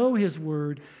might know His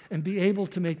Word and be able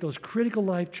to make those critical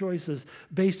life choices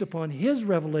based upon His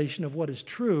revelation of what is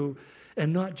true,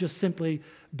 and not just simply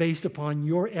based upon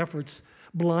your efforts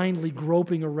blindly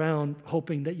groping around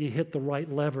hoping that you hit the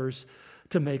right levers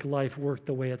to make life work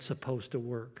the way it's supposed to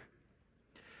work.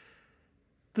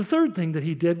 The third thing that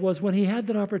he did was when he had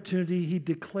that opportunity, he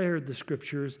declared the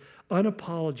Scriptures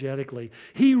unapologetically.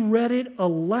 He read it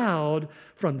aloud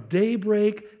from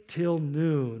daybreak till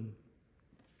noon.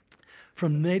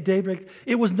 From daybreak,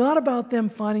 it was not about them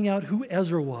finding out who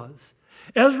Ezra was.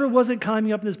 Ezra wasn't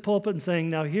climbing up in his pulpit and saying,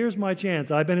 now here's my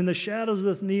chance. I've been in the shadows of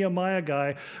this Nehemiah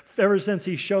guy ever since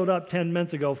he showed up 10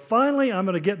 months ago. Finally, I'm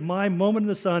going to get my moment in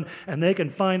the sun, and they can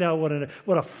find out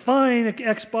what a fine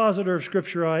expositor of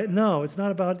Scripture I am. No, it's not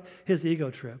about his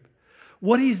ego trip.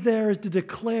 What he's there is to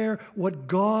declare what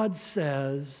God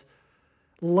says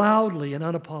loudly and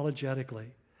unapologetically.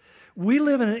 We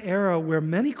live in an era where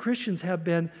many Christians have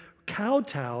been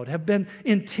kowtowed, have been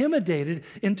intimidated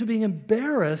into being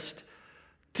embarrassed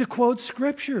to quote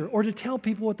Scripture or to tell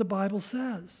people what the Bible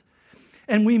says.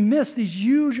 And we miss these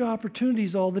huge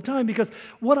opportunities all the time, because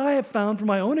what I have found from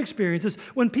my own experience is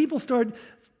when people start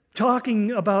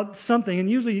talking about something, and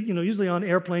usually on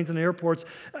airplanes and airports,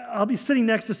 I'll be sitting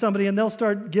next to somebody and they'll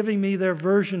start giving me their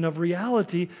version of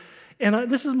reality.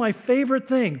 And this is my favorite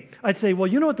thing. I'd say, well,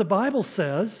 you know what the Bible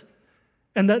says?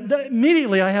 And that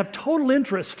immediately I have total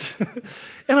interest.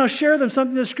 And I'll share them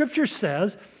something the Scripture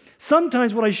says.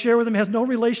 Sometimes what I share with them has no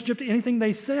relationship to anything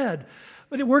they said,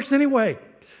 but it works anyway.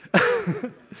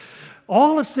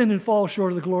 All have sinned and fall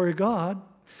short of the glory of God.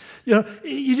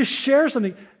 You just share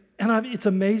something, and it's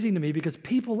amazing to me because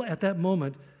people at that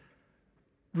moment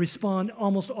respond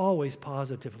almost always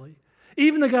positively.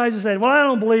 Even the guys who say, well, I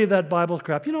don't believe that Bible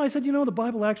crap. I said, the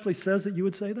Bible actually says that you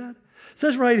would say that. It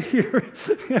says right here,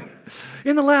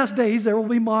 in the last days there will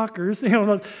be mockers.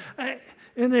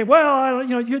 And they,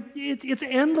 it's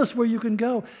endless where you can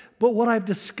go. But what I've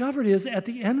discovered is, at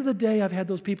the end of the day, I've had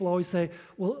those people always say,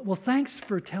 well, thanks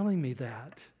for telling me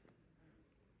that.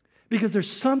 Because there's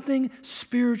something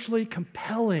spiritually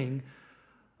compelling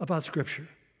about Scripture.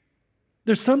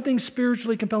 There's something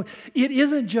spiritually compelling. It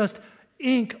isn't just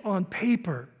ink on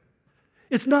paper.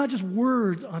 It's not just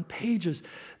words on pages.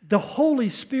 The Holy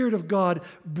Spirit of God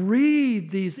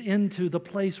breathed these into the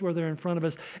place where they're in front of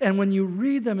us. And when you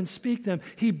read them and speak them,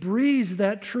 He breathes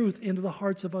that truth into the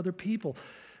hearts of other people.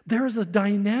 There is a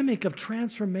dynamic of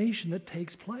transformation that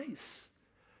takes place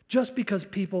just because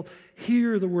people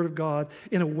hear the Word of God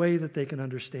in a way that they can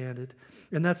understand it.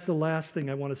 And that's the last thing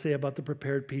I want to say about the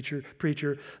prepared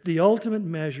preacher. The ultimate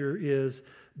measure is,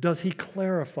 does he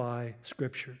clarify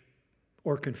Scripture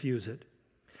or confuse it?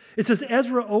 It says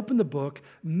Ezra opened the book,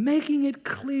 making it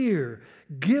clear,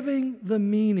 giving the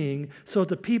meaning so that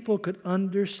the people could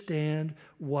understand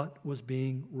what was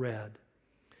being read.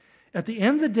 At the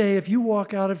end of the day, if you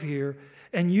walk out of here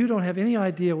and you don't have any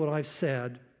idea what I've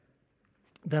said,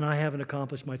 then I haven't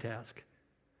accomplished my task.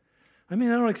 I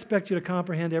don't expect you to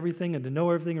comprehend everything and to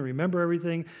know everything and remember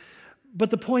everything. But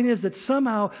the point is that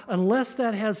somehow, unless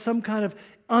that has some kind of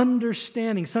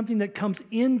understanding, something that comes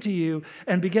into you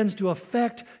and begins to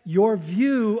affect your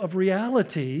view of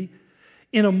reality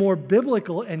in a more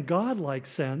biblical and godlike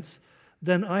sense,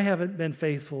 then I haven't been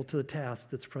faithful to the task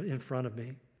that's in front of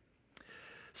me.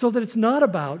 So that it's not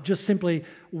about just simply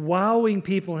wowing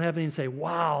people and having them say,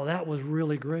 wow, that was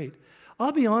really great.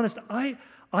 I'll be honest, I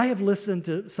have listened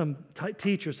to some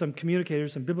teachers, some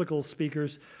communicators, some biblical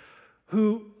speakers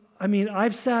who,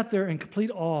 I've sat there in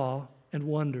complete awe and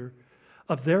wonder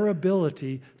of their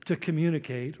ability to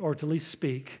communicate or to at least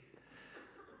speak.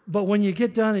 But when you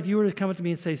get done, if you were to come up to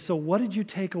me and say, so what did you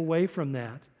take away from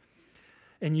that?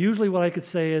 And usually what I could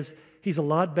say is, he's a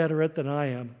lot better at it than I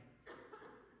am.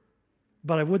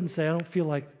 But I wouldn't say, I don't feel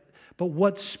like, but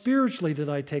what spiritually did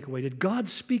I take away? Did God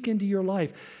speak into your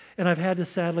life? And I've had to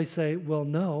sadly say, well,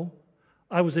 no.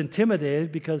 I was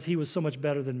intimidated because he was so much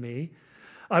better than me.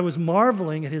 I was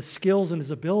marveling at his skills and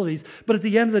his abilities. But at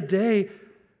the end of the day,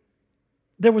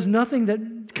 there was nothing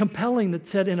that compelling that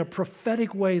said in a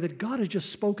prophetic way that God has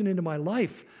just spoken into my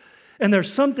life. And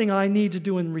there's something I need to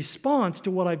do in response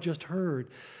to what I've just heard.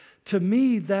 To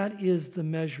me, that is the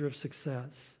measure of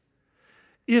success.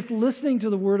 If listening to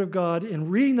the Word of God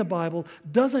and reading the Bible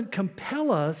doesn't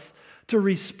compel us to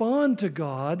respond to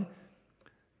God,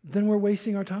 then we're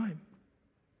wasting our time.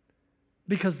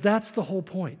 Because that's the whole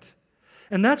point.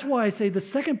 And that's why I say the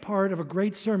second part of a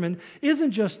great sermon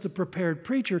isn't just the prepared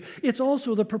preacher, it's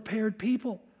also the prepared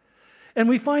people. And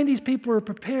we find these people are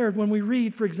prepared when we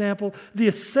read, for example, the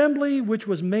assembly which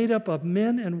was made up of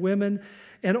men and women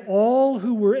and all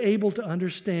who were able to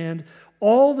understand,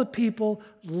 all the people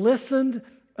listened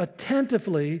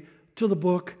attentively to the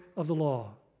book of the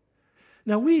law.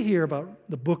 Now, we hear about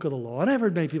the book of the law, and I've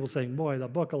heard many people saying, boy, the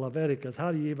book of Leviticus,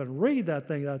 how do you even read that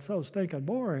thing? That's so stinking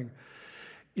boring.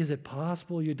 Is it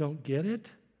possible you don't get it?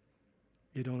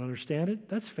 You don't understand it?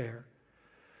 That's fair.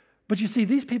 But you see,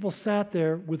 these people sat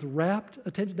there with rapt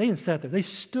attention. They didn't sit there. They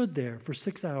stood there for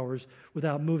 6 hours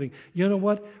without moving. You know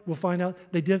what? We'll find out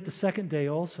they did it the second day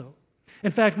also.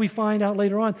 In fact, we find out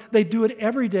later on they do it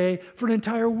every day for an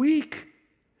entire week.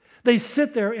 They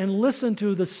sit there and listen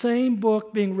to the same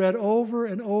book being read over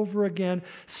and over again,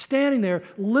 standing there,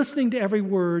 listening to every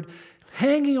word,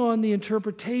 hanging on the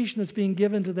interpretation that's being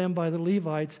given to them by the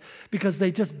Levites because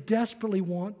they just desperately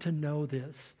want to know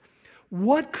this.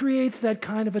 What creates that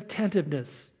kind of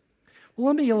attentiveness? Well,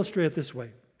 let me illustrate it this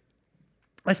way.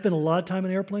 I spend a lot of time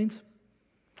in airplanes.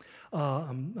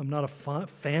 I'm not a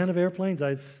fan of airplanes.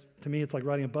 To me, it's like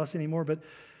riding a bus anymore, but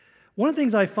one of the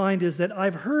things I find is that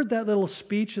I've heard that little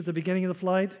speech at the beginning of the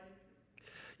flight,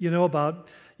 about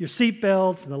your seat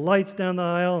belts and the lights down the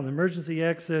aisle and the emergency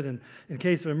exit, and in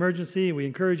case of emergency, we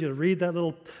encourage you to read that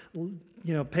little,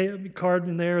 card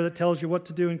in there that tells you what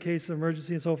to do in case of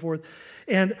emergency and so forth.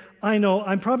 And I know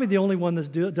I'm probably the only one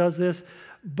that does this,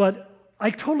 but I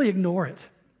totally ignore it.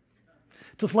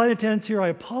 To flight attendants here, I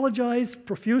apologize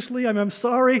profusely. I'm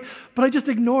sorry, but I just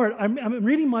ignore it. I'm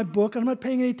reading my book, and I'm not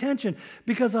paying any attention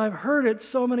because I've heard it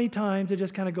so many times, it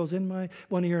just kind of goes in my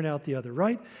one ear and out the other,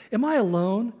 right? Am I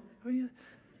alone?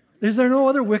 Is there no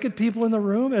other wicked people in the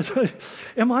room?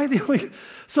 Am I the only?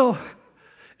 So,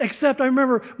 except I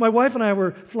remember my wife and I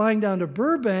were flying down to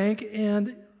Burbank,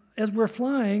 and as we're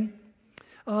flying,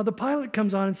 the pilot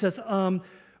comes on and says,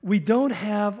 we don't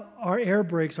have, our air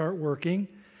brakes aren't working.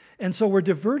 And so we're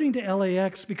diverting to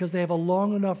LAX because they have a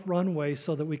long enough runway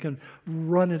so that we can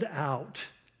run it out.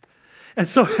 And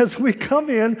so as we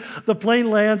come in, the plane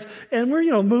lands, and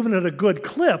we're, moving at a good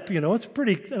clip, it's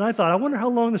pretty, and I thought, I wonder how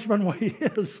long this runway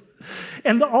is.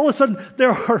 And all of a sudden,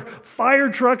 there are fire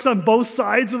trucks on both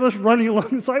sides of us running along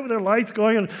the side with their lights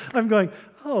going, and I'm going,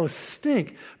 oh,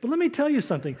 stink. But let me tell you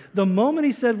something. The moment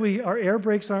he said our air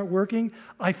brakes aren't working,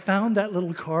 I found that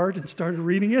little card and started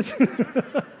reading it.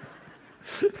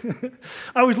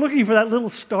 I was looking for that little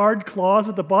starred clause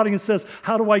at the bottom that says,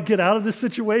 how do I get out of this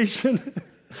situation?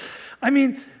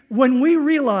 When we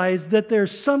realize that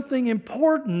there's something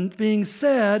important being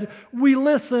said, we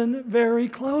listen very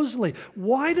closely.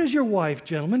 Why does your wife,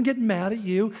 gentlemen, get mad at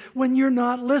you when you're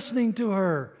not listening to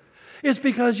her? It's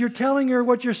because you're telling her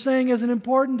what you're saying isn't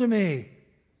important to me.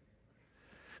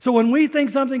 So when we think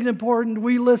something's important,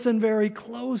 we listen very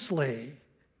closely.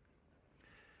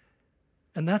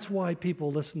 And that's why people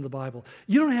listen to the Bible.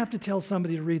 You don't have to tell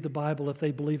somebody to read the Bible if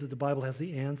they believe that the Bible has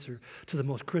the answer to the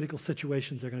most critical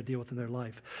situations they're going to deal with in their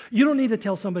life. You don't need to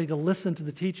tell somebody to listen to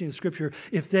the teaching of Scripture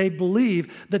if they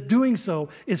believe that doing so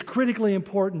is critically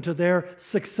important to their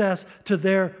success, to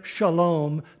their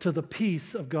shalom, to the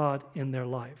peace of God in their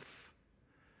life.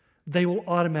 They will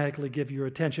automatically give you your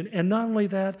attention. And not only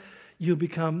that, you'll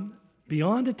become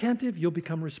beyond attentive, you'll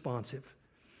become responsive.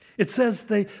 It says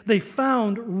they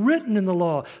found written in the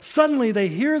law. Suddenly they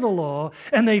hear the law,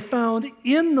 and they found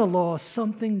in the law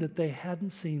something that they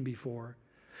hadn't seen before.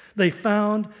 They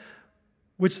found,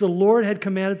 which the Lord had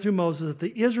commanded through Moses, that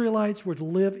the Israelites were to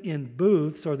live in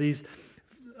booths, or these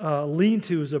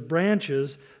lean-tos of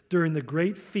branches during the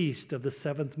great feast of the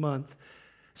 7th month.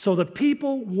 So the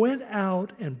people went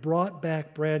out and brought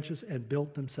back branches and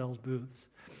built themselves booths.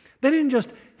 They didn't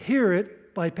just hear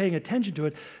it by paying attention to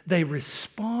it. They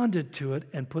responded to it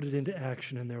and put it into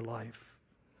action in their life.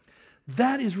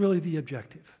 That is really the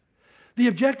objective. The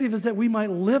objective is that we might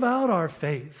live out our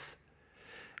faith.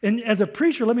 And as a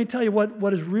preacher, let me tell you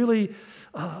what is really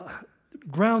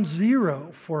ground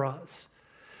zero for us.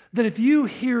 That if you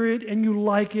hear it and you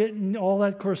like it and all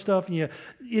that kind of stuff and you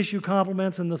issue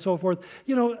compliments and so forth,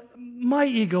 my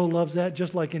ego loves that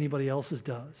just like anybody else's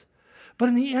does. But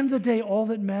in the end of the day, all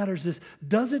that matters is,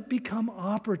 does it become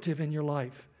operative in your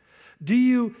life? Do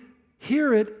you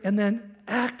hear it and then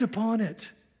act upon it?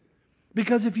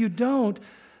 Because if you don't,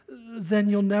 then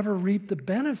you'll never reap the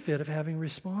benefit of having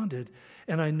responded.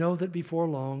 And I know that before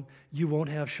long, you won't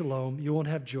have shalom, you won't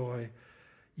have joy,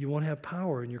 you won't have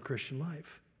power in your Christian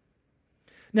life.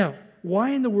 Now, why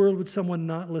in the world would someone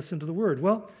not listen to the Word?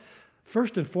 Well,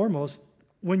 first and foremost,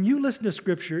 when you listen to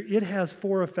Scripture, it has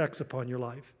 4 effects upon your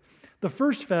life. The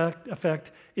first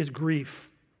effect is grief.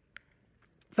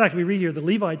 In fact, we read here, the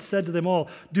Levites said to them all,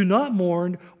 "Do not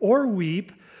mourn or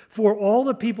weep, for all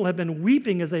the people have been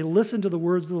weeping as they listened to the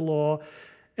words of the law."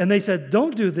 And they said,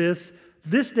 "Don't do this.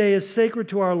 This day is sacred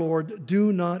to our Lord.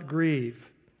 Do not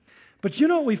grieve." But you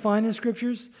know what we find in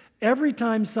Scriptures? Every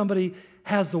time somebody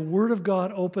has the Word of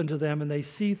God open to them and they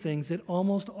see things, it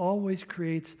almost always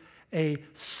creates a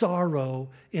sorrow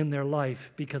in their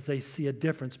life because they see a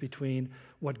difference between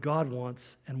what God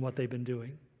wants and what they've been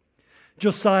doing.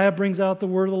 Josiah brings out the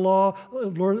word of the law,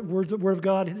 word of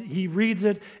God. He reads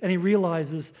it and he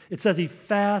realizes, it says he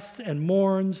fasts and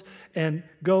mourns and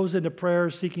goes into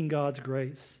prayer seeking God's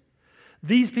grace.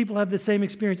 These people have the same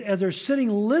experience. As they're sitting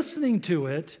listening to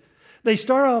it, they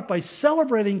start off by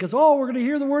celebrating because, we're going to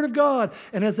hear the word of God.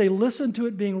 And as they listen to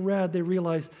it being read, they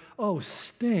realize,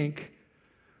 stink,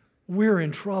 we're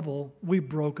in trouble. We've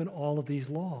broken all of these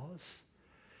laws.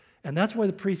 And that's why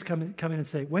the priests come in and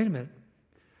say, wait a minute,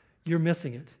 you're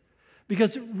missing it.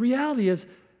 Because reality is,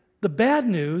 the bad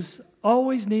news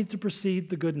always needs to precede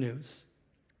the good news.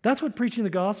 That's what preaching the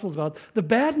gospel is about. The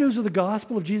bad news of the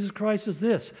gospel of Jesus Christ is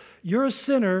this: you're a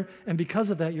sinner, and because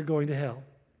of that, you're going to hell.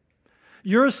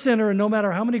 You're a sinner, and no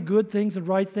matter how many good things and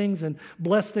right things and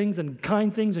blessed things and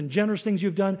kind things and generous things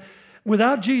you've done,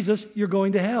 without Jesus, you're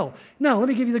going to hell. Now, let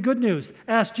me give you the good news.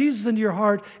 Ask Jesus into your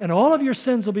heart, and all of your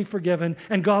sins will be forgiven,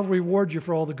 and God will reward you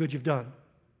for all the good you've done.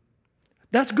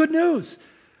 That's good news.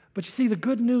 But you see, the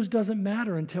good news doesn't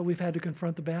matter until we've had to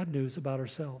confront the bad news about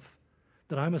ourselves,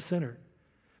 that I'm a sinner.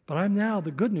 But I'm now,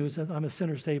 the good news is I'm a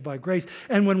sinner saved by grace.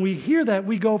 And when we hear that,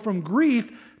 we go from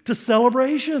grief to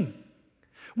celebration.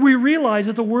 We realize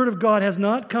that the Word of God has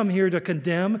not come here to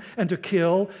condemn and to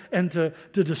kill and to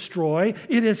destroy.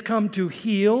 It has come to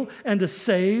heal and to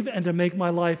save and to make my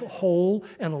life whole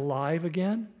and alive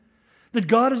again. That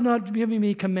God is not giving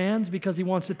me commands because He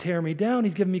wants to tear me down.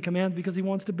 He's giving me commands because He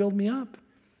wants to build me up.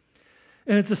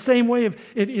 And it's the same way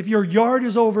if your yard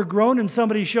is overgrown and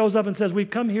somebody shows up and says, we've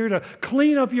come here to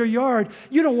clean up your yard,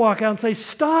 you don't walk out and say,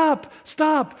 stop,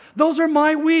 those are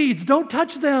my weeds, don't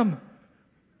touch them.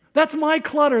 That's my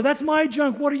clutter. That's my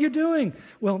junk. What are you doing?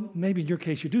 Well, maybe in your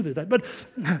case you do that, but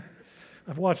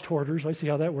I've watched Hoarders. I see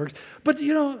how that works. But,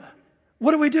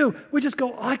 what do? We just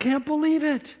go, I can't believe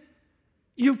it.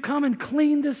 You've come and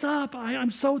cleaned this up.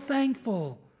 I'm so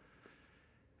thankful.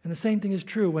 And the same thing is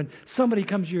true when somebody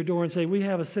comes to your door and say, we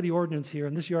have a city ordinance here,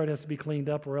 and this yard has to be cleaned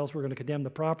up or else we're going to condemn the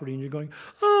property. And you're going,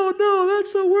 oh, no,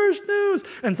 that's the worst news.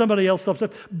 And somebody else steps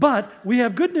up. But we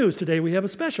have good news today. We have a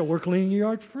special. We're cleaning your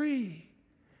yard free.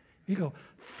 You go,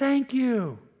 thank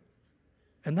you.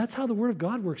 And that's how the Word of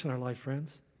God works in our life,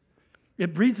 friends.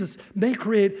 It brings us, may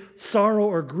create sorrow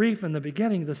or grief in the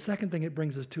beginning. The second thing it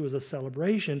brings us to is a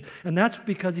celebration. And that's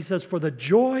because He says, for the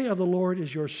joy of the Lord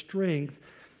is your strength.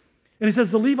 And He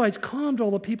says, the Levites calmed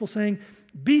all the people saying,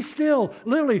 be still,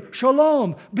 literally,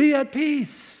 shalom, be at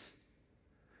peace.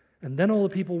 And then all the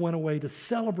people went away to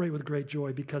celebrate with great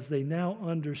joy because they now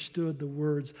understood the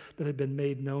words that had been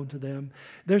made known to them.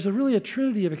 There's really a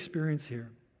trinity of experience here.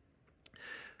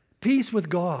 Peace with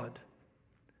God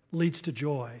leads to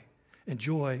joy, and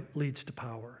joy leads to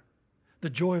power.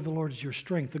 The joy of the Lord is your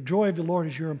strength. The joy of the Lord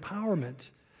is your empowerment.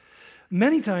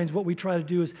 Many times what we try to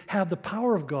do is have the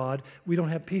power of God, we don't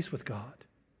have peace with God.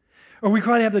 Or we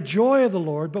try to have the joy of the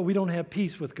Lord, but we don't have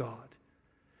peace with God.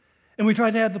 And we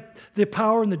try to have the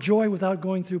power and the joy without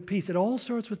going through peace. It all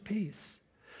starts with peace.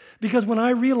 Because when I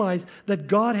realize that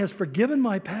God has forgiven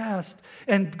my past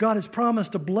and God has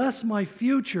promised to bless my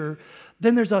future,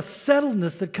 then there's a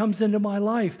settledness that comes into my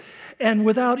life. And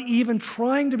without even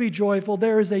trying to be joyful,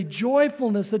 there is a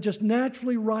joyfulness that just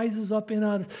naturally rises up in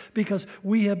us because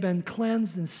we have been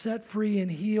cleansed and set free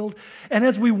and healed. And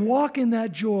as we walk in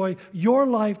that joy, your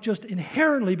life just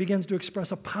inherently begins to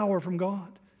express a power from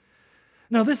God.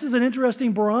 Now, this is an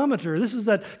interesting barometer. This is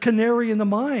that canary in the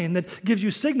mine that gives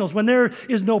you signals. When there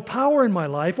is no power in my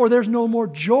life or there's no more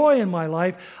joy in my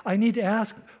life, I need to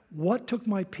ask, what took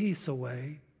my peace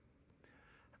away?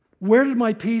 Where did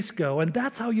my peace go? And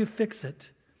that's how you fix it.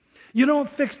 You don't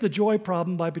fix the joy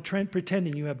problem by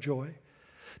pretending you have joy.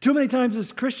 Too many times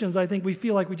as Christians, I think we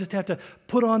feel like we just have to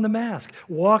put on the mask,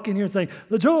 walk in here and say,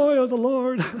 the joy of the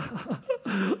Lord.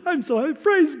 I'm so happy.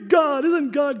 Praise God.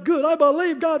 Isn't God good? I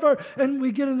believe God. And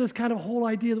we get into this kind of whole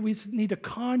idea that we need to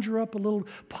conjure up a little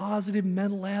positive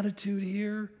mental attitude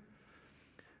here.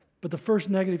 But the first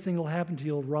negative thing that will happen to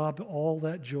you will rob all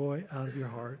that joy out of your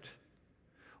heart.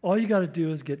 All you got to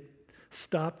do is get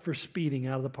stopped for speeding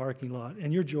out of the parking lot,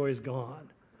 and your joy is gone.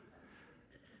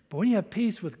 But when you have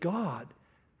peace with God,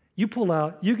 you pull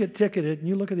out, you get ticketed, and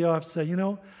you look at the officer and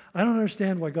say, I don't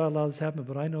understand why God allowed this to happen,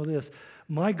 but I know this.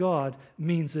 My God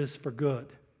means this for good.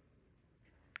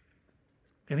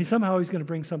 And he's going to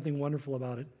bring something wonderful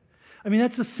about it. I mean,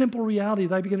 that's the simple reality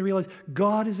that I begin to realize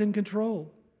God is in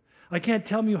control. I can't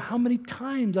tell you how many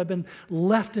times I've been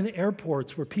left in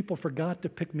airports where people forgot to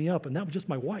pick me up, and that was just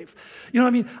my wife.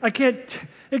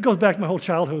 It goes back to my whole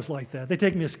childhood was like that. They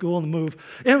take me to school and move.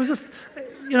 And it was just,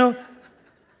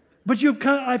 but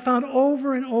I found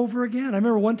over and over again. I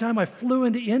remember one time I flew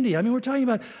into India. I mean, we're talking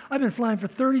about, I've been flying for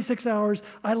 36 hours.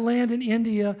 I land in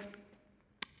India,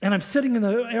 and I'm sitting in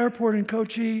the airport in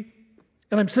Kochi,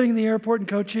 and I'm sitting in the airport in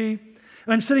Kochi,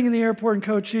 and I'm sitting in the airport in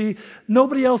Kochi.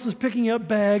 Nobody else is picking up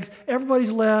bags.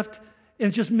 Everybody's left, and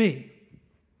it's just me.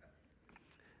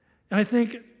 And I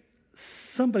think,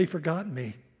 somebody forgot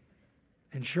me.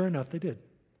 And sure enough, they did.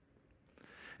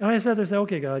 And I sat there and said,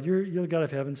 okay, God, you're the God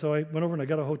of heaven. So I went over and I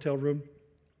got a hotel room,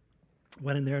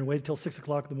 went in there and waited till 6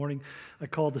 o'clock in the morning. I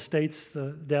called the States,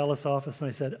 the Dallas office, and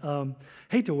I said,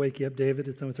 hate to wake you up, David.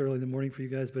 It's early in the morning for you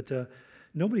guys, but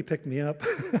nobody picked me up.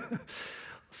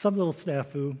 Some little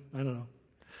snafu, I don't know.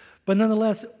 But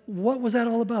nonetheless, what was that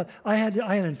all about? I had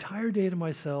an entire day to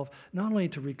myself, not only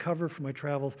to recover from my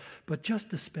travels, but just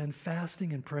to spend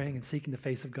fasting and praying and seeking the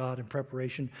face of God in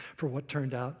preparation for what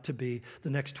turned out to be the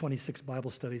next 26 Bible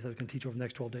studies I was going to teach over the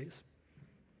next 12 days.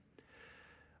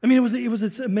 I mean, it was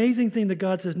this amazing thing that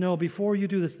God says, no, before you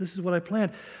do this, this is what I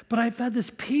planned. But I've had this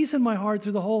peace in my heart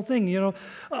through the whole thing,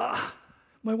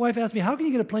 My wife asked me, how can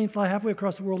you get a plane fly halfway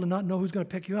across the world and not know who's going to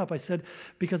pick you up? I said,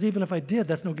 because even if I did,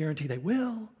 that's no guarantee they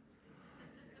will.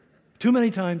 Too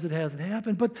many times it hasn't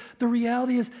happened. But the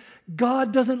reality is,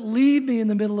 God doesn't leave me in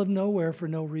the middle of nowhere for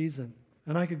no reason.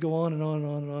 And I could go on and on and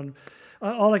on and on.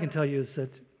 All I can tell you is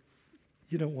that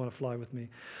you don't want to fly with me.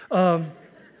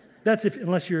 That's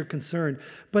unless you're concerned.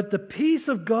 But the peace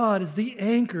of God is the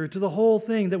anchor to the whole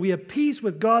thing, that we have peace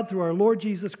with God through our Lord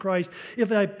Jesus Christ.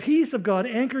 If I have peace of God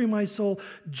anchoring my soul,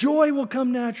 joy will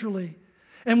come naturally.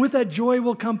 And with that joy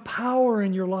will come power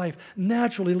in your life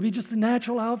naturally. It'll be just the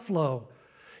natural outflow.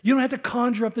 You don't have to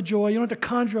conjure up the joy. You don't have to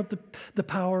conjure up the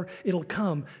power. It'll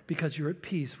come because you're at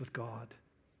peace with God.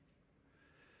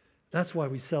 That's why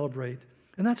we celebrate.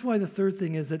 And that's why the third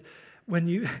thing is that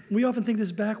we often think this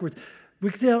is backwards.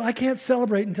 We say, I can't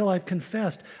celebrate until I've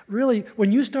confessed. Really,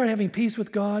 when you start having peace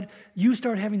with God, you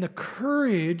start having the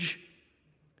courage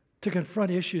to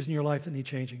confront issues in your life that need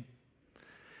changing.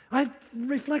 I've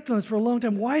reflected on this for a long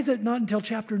time. Why is it not until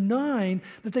chapter 9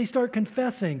 that they start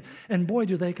confessing? And boy,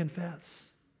 do they confess.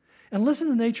 And listen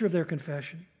to the nature of their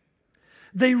confession.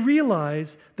 They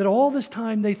realize that all this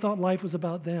time they thought life was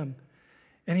about them.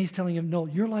 And he's telling them, no,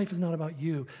 your life is not about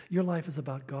you. Your life is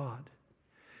about God.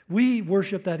 We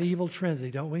worship that evil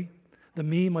trinity, don't we? The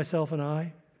me, myself, and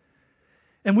I.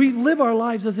 And we live our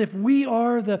lives as if we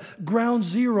are the ground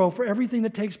zero for everything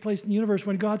that takes place in the universe,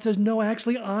 when God says, no,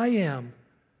 actually I am.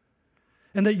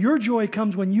 And that your joy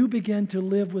comes when you begin to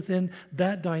live within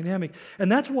that dynamic.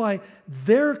 And that's why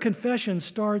their confession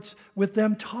starts with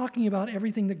them talking about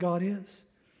everything that God is.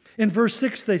 In verse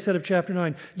 6, they said of chapter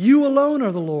 9, you alone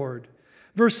are the Lord.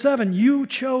 Verse 7, you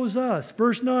chose us.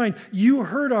 Verse 9, you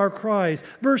heard our cries.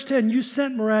 Verse 10, you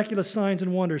sent miraculous signs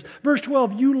and wonders. Verse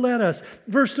 12, you led us.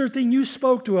 Verse 13, you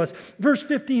spoke to us. Verse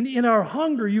 15, in our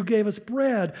hunger you gave us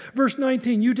bread. Verse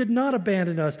 19, you did not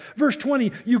abandon us. Verse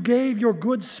 20, you gave your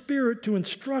good spirit to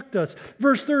instruct us.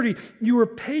 Verse 30, you were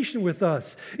patient with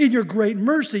us. In your great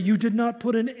mercy you did not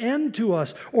put an end to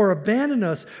us or abandon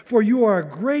us, for you are a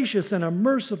gracious and a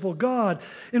merciful God.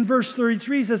 In verse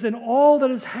 33 he says, in all that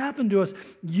has happened to us,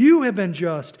 you have been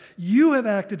just. You have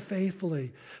acted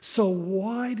faithfully. So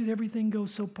why did everything go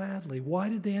so badly? Why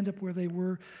did they end up where they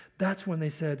were? That's when they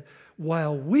said,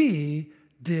 while we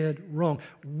did wrong.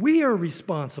 We are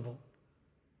responsible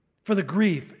for the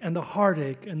grief and the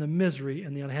heartache and the misery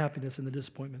and the unhappiness and the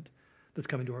disappointment that's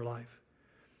coming to our life.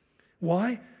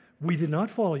 Why? We did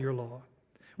not follow your law.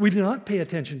 We did not pay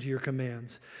attention to your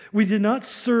commands. We did not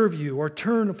serve you or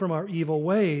turn from our evil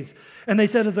ways. And they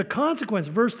said as a consequence,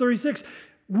 verse 36,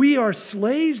 we are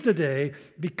slaves today.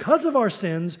 Because of our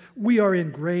sins, we are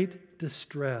in great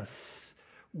distress.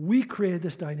 We created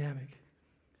this dynamic.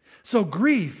 So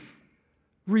grief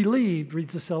relieved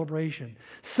leads to celebration.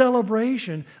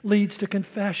 Celebration leads to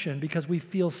confession because we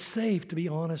feel safe to be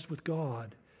honest with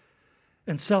God.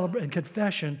 And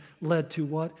confession led to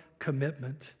what?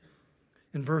 Commitment.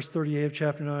 In verse 38 of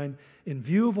chapter 9, in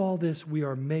view of all this, we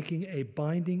are making a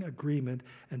binding agreement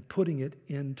and putting it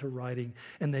into writing.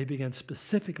 And they began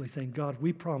specifically saying, God,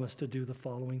 we promise to do the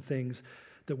following things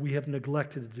that we have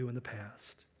neglected to do in the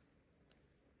past.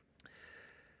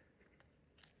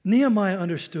 Nehemiah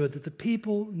understood that the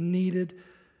people needed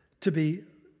to be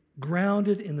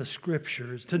grounded in the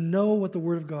Scriptures, to know what the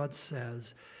Word of God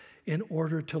says in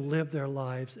order to live their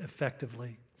lives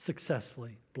effectively,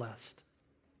 successfully, blessed.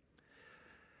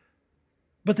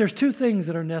 But there's two things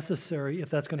that are necessary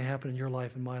if that's going to happen in your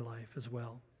life and my life as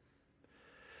well.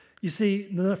 You see,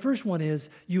 the first one is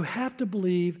you have to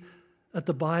believe that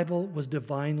the Bible was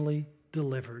divinely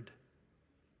delivered.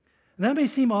 And that may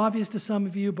seem obvious to some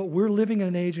of you, but we're living in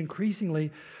an age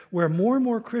increasingly where more and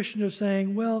more Christians are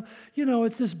saying, well, you know,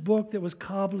 it's this book that was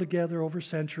cobbled together over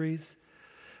centuries.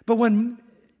 But when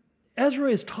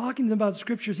Ezra is talking about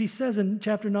Scriptures, he says in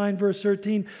chapter 9, verse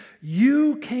 13,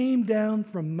 you came down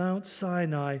from Mount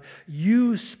Sinai.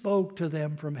 You spoke to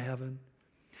them from heaven.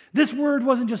 This word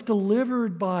wasn't just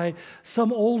delivered by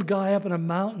some old guy up in a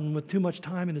mountain with too much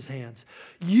time in his hands.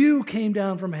 You came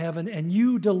down from heaven and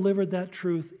you delivered that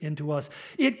truth into us.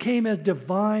 It came as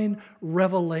divine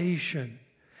revelation.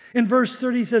 In verse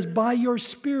 30, he says, by your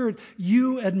Spirit,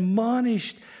 you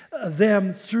admonished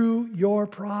them through your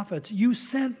prophets. You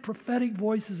sent prophetic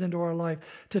voices into our life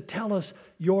to tell us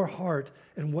your heart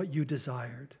and what you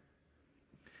desired.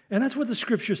 And that's what the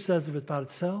Scripture says about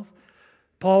itself.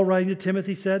 Paul, writing to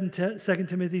Timothy, said in 2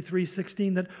 Timothy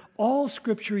 3:16 that all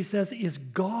Scripture, he says, is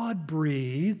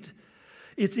God-breathed.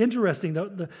 It's interesting,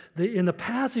 though, in the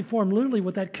passive form, literally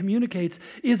what that communicates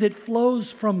is it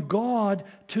flows from God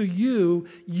to you.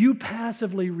 You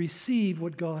passively receive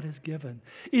what God has given.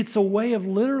 It's a way of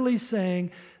literally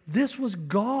saying, this was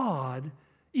God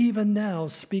even now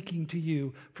speaking to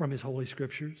you from His Holy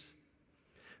Scriptures.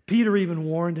 Peter even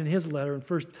warned in his letter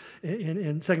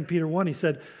in 2 Peter 1, he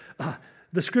said,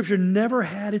 the Scripture never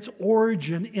had its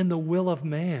origin in the will of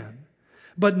man,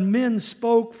 but men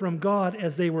spoke from God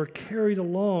as they were carried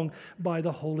along by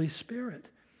the Holy Spirit.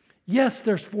 Yes,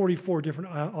 there's 44 different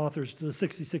authors to the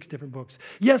 66 different books.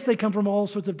 Yes, they come from all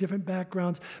sorts of different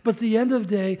backgrounds, but at the end of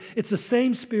the day, it's the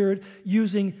same Spirit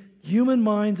using human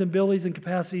minds and abilities and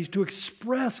capacities to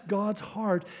express God's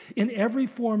heart in every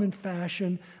form and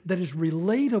fashion that is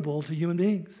relatable to human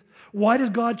beings. Why does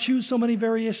God choose so many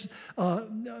various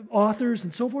authors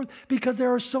and so forth? Because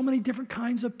there are so many different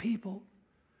kinds of people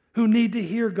who need to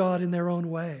hear God in their own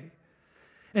way.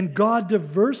 And God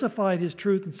diversified His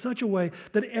truth in such a way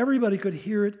that everybody could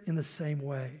hear it in the same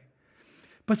way.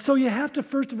 But so you have to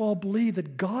first of all believe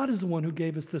that God is the one who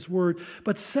gave us this word,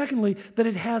 but secondly, that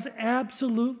it has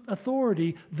absolute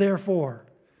authority, therefore.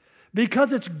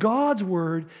 Because it's God's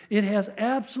word, it has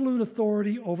absolute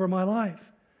authority over my life.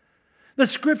 The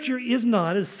Scripture is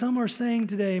not, as some are saying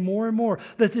today more and more,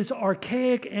 that this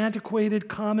archaic, antiquated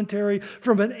commentary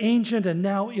from an ancient and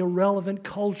now irrelevant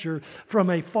culture from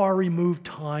a far removed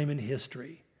time in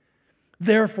history.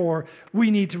 Therefore,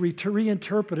 we need to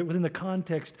reinterpret it within the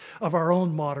context of our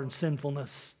own modern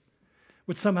sinfulness,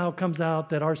 which somehow comes out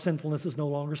that our sinfulness is no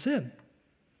longer sin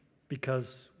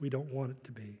because we don't want it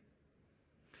to be.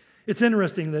 It's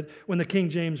interesting that when the King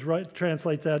James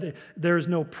translates that, there is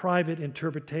no private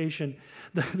interpretation.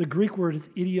 The Greek word is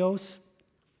idios.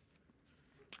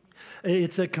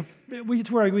 It's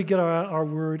where we get our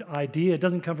word idea. It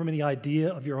doesn't come from any idea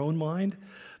of your own mind,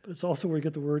 but it's also where we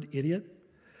get the word idiot.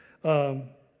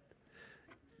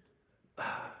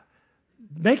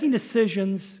 Making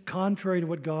decisions contrary to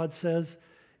what God says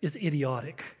is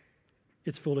idiotic.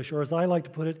 It's foolish. Or as I like to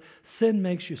put it, sin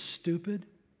makes you stupid,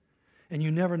 and you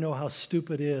never know how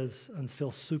stupid is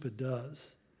until stupid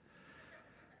does.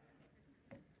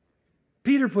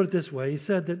 Peter put it this way. He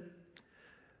said that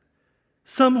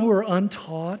some who are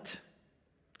untaught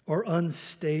or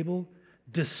unstable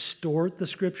distort the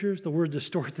Scriptures. The word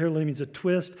distort there means to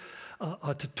twist,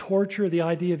 to torture. The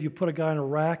idea of you put a guy in a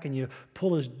rack and you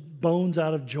pull his bones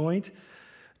out of joint.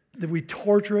 That we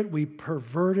torture it, we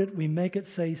pervert it, we make it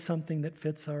say something that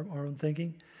fits our own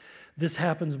thinking. This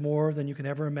happens more than you can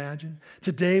ever imagine.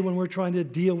 Today, when we're trying to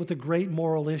deal with the great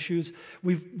moral issues,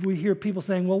 we hear people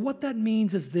saying, well, what that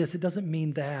means is this, it doesn't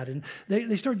mean that. And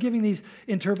they start giving these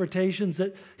interpretations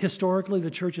that historically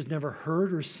the church has never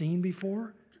heard or seen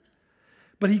before.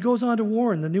 But he goes on to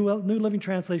warn, the New Living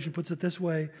Translation puts it this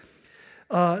way,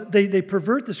 they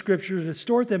pervert the Scriptures,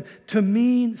 distort them to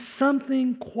mean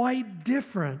something quite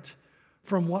different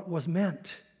from what was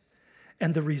meant.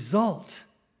 And the result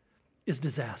is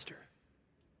disaster.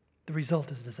 The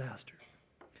result is disaster.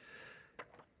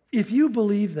 If you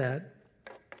believe that,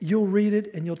 you'll read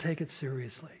it and you'll take it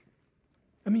seriously.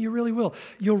 I mean, you really will.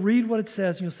 You'll read what it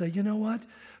says and you'll say, you know what?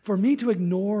 For me to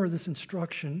ignore this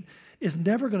instruction is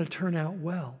never going to turn out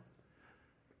well.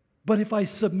 But if I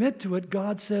submit to it,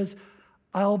 God says,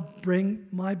 I'll bring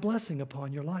my blessing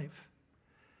upon your life.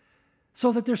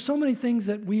 So that there's so many things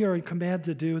that we are commanded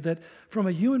to do that from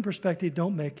a human perspective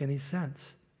don't make any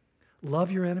sense.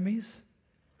 Love your enemies.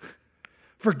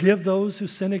 Forgive those who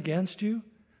sin against you.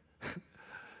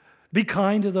 Be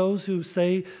kind to those who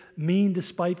say mean,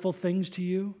 despiteful things to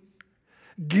you.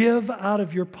 Give out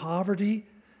of your poverty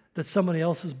that somebody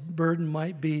else's burden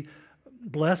might be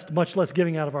blessed, much less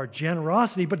giving out of our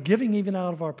generosity, but giving even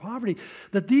out of our poverty,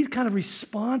 that these kind of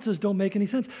responses don't make any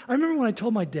sense. I remember when I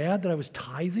told my dad that I was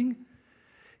tithing,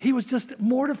 he was just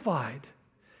mortified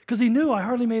because he knew I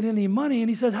hardly made any money, and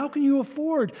he said, how can you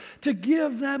afford to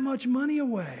give that much money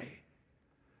away?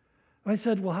 I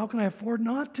said, well, how can I afford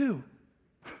not to?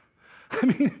 I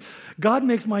mean, God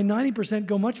makes my 90%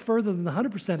 go much further than the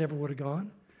 100% ever would have gone.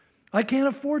 I can't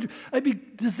afford to. I'd be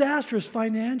disastrous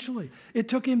financially. It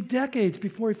took him decades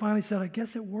before he finally said, I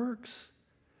guess it works.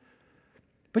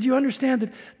 But you understand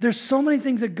that there's so many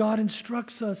things that God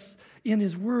instructs us in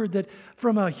His Word that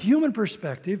from a human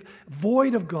perspective,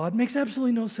 void of God, makes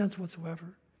absolutely no sense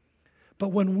whatsoever. But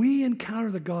when we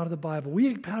encounter the God of the Bible, we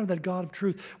encounter that God of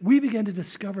truth, we begin to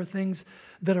discover things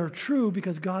that are true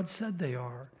because God said they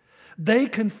are. They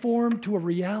conform to a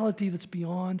reality that's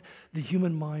beyond the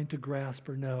human mind to grasp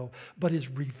or know, but is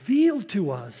revealed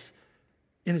to us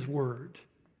in His Word.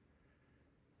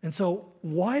 And so,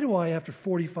 why do I, after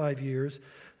 45 years,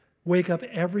 wake up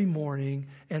every morning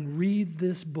and read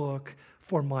this book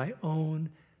for my own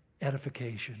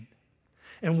edification?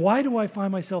 And why do I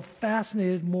find myself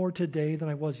fascinated more today than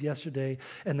I was yesterday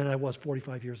and than I was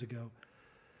 45 years ago?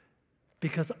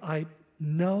 Because I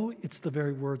know it's the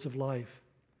very words of life.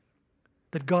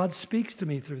 That God speaks to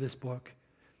me through this book,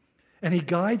 and He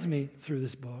guides me through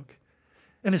this book,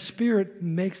 and His Spirit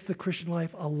makes the Christian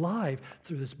life alive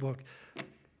through this book.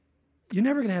 You're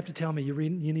never going to have to tell me you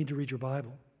need to read your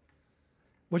Bible.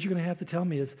 What you're going to have to tell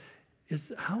me isn't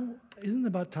it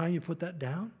about time you put that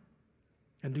down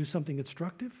and do something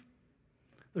constructive?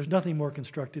 There's nothing more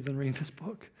constructive than reading this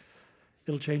book.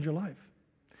 It'll change your life.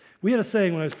 We had a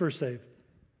saying when I was first saved.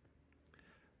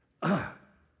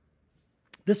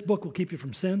 This book will keep you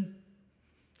from sin.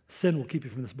 Sin will keep you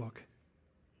from this book.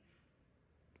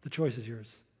 The choice is yours.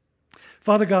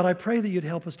 Father God, I pray that you'd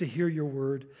help us to hear your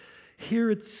word,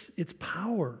 hear its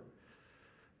power.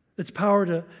 Its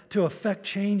power to affect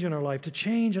change in our life, to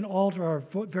change and alter our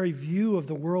very view of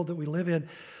the world that we live in,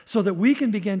 so that we can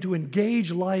begin to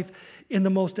engage life in the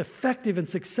most effective and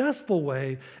successful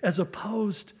way, as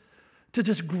opposed to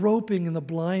just groping in the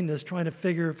blindness, trying to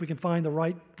figure if we can find the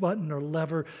right button or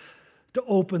lever to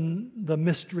open the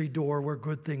mystery door where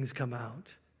good things come out.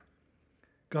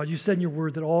 God, you said in your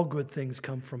word that all good things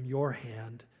come from your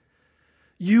hand.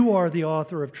 You are the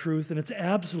author of truth in its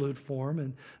absolute form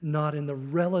and not in the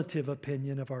relative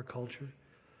opinion of our culture.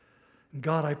 And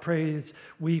God, I pray as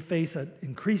we face an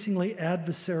increasingly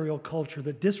adversarial culture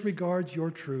that disregards your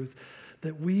truth,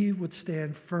 that we would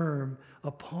stand firm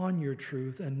upon your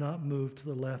truth and not move to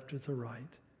the left or to the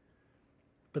right,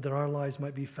 but that our lives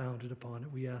might be founded upon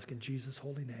it. We ask in Jesus'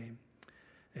 holy name,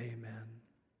 amen.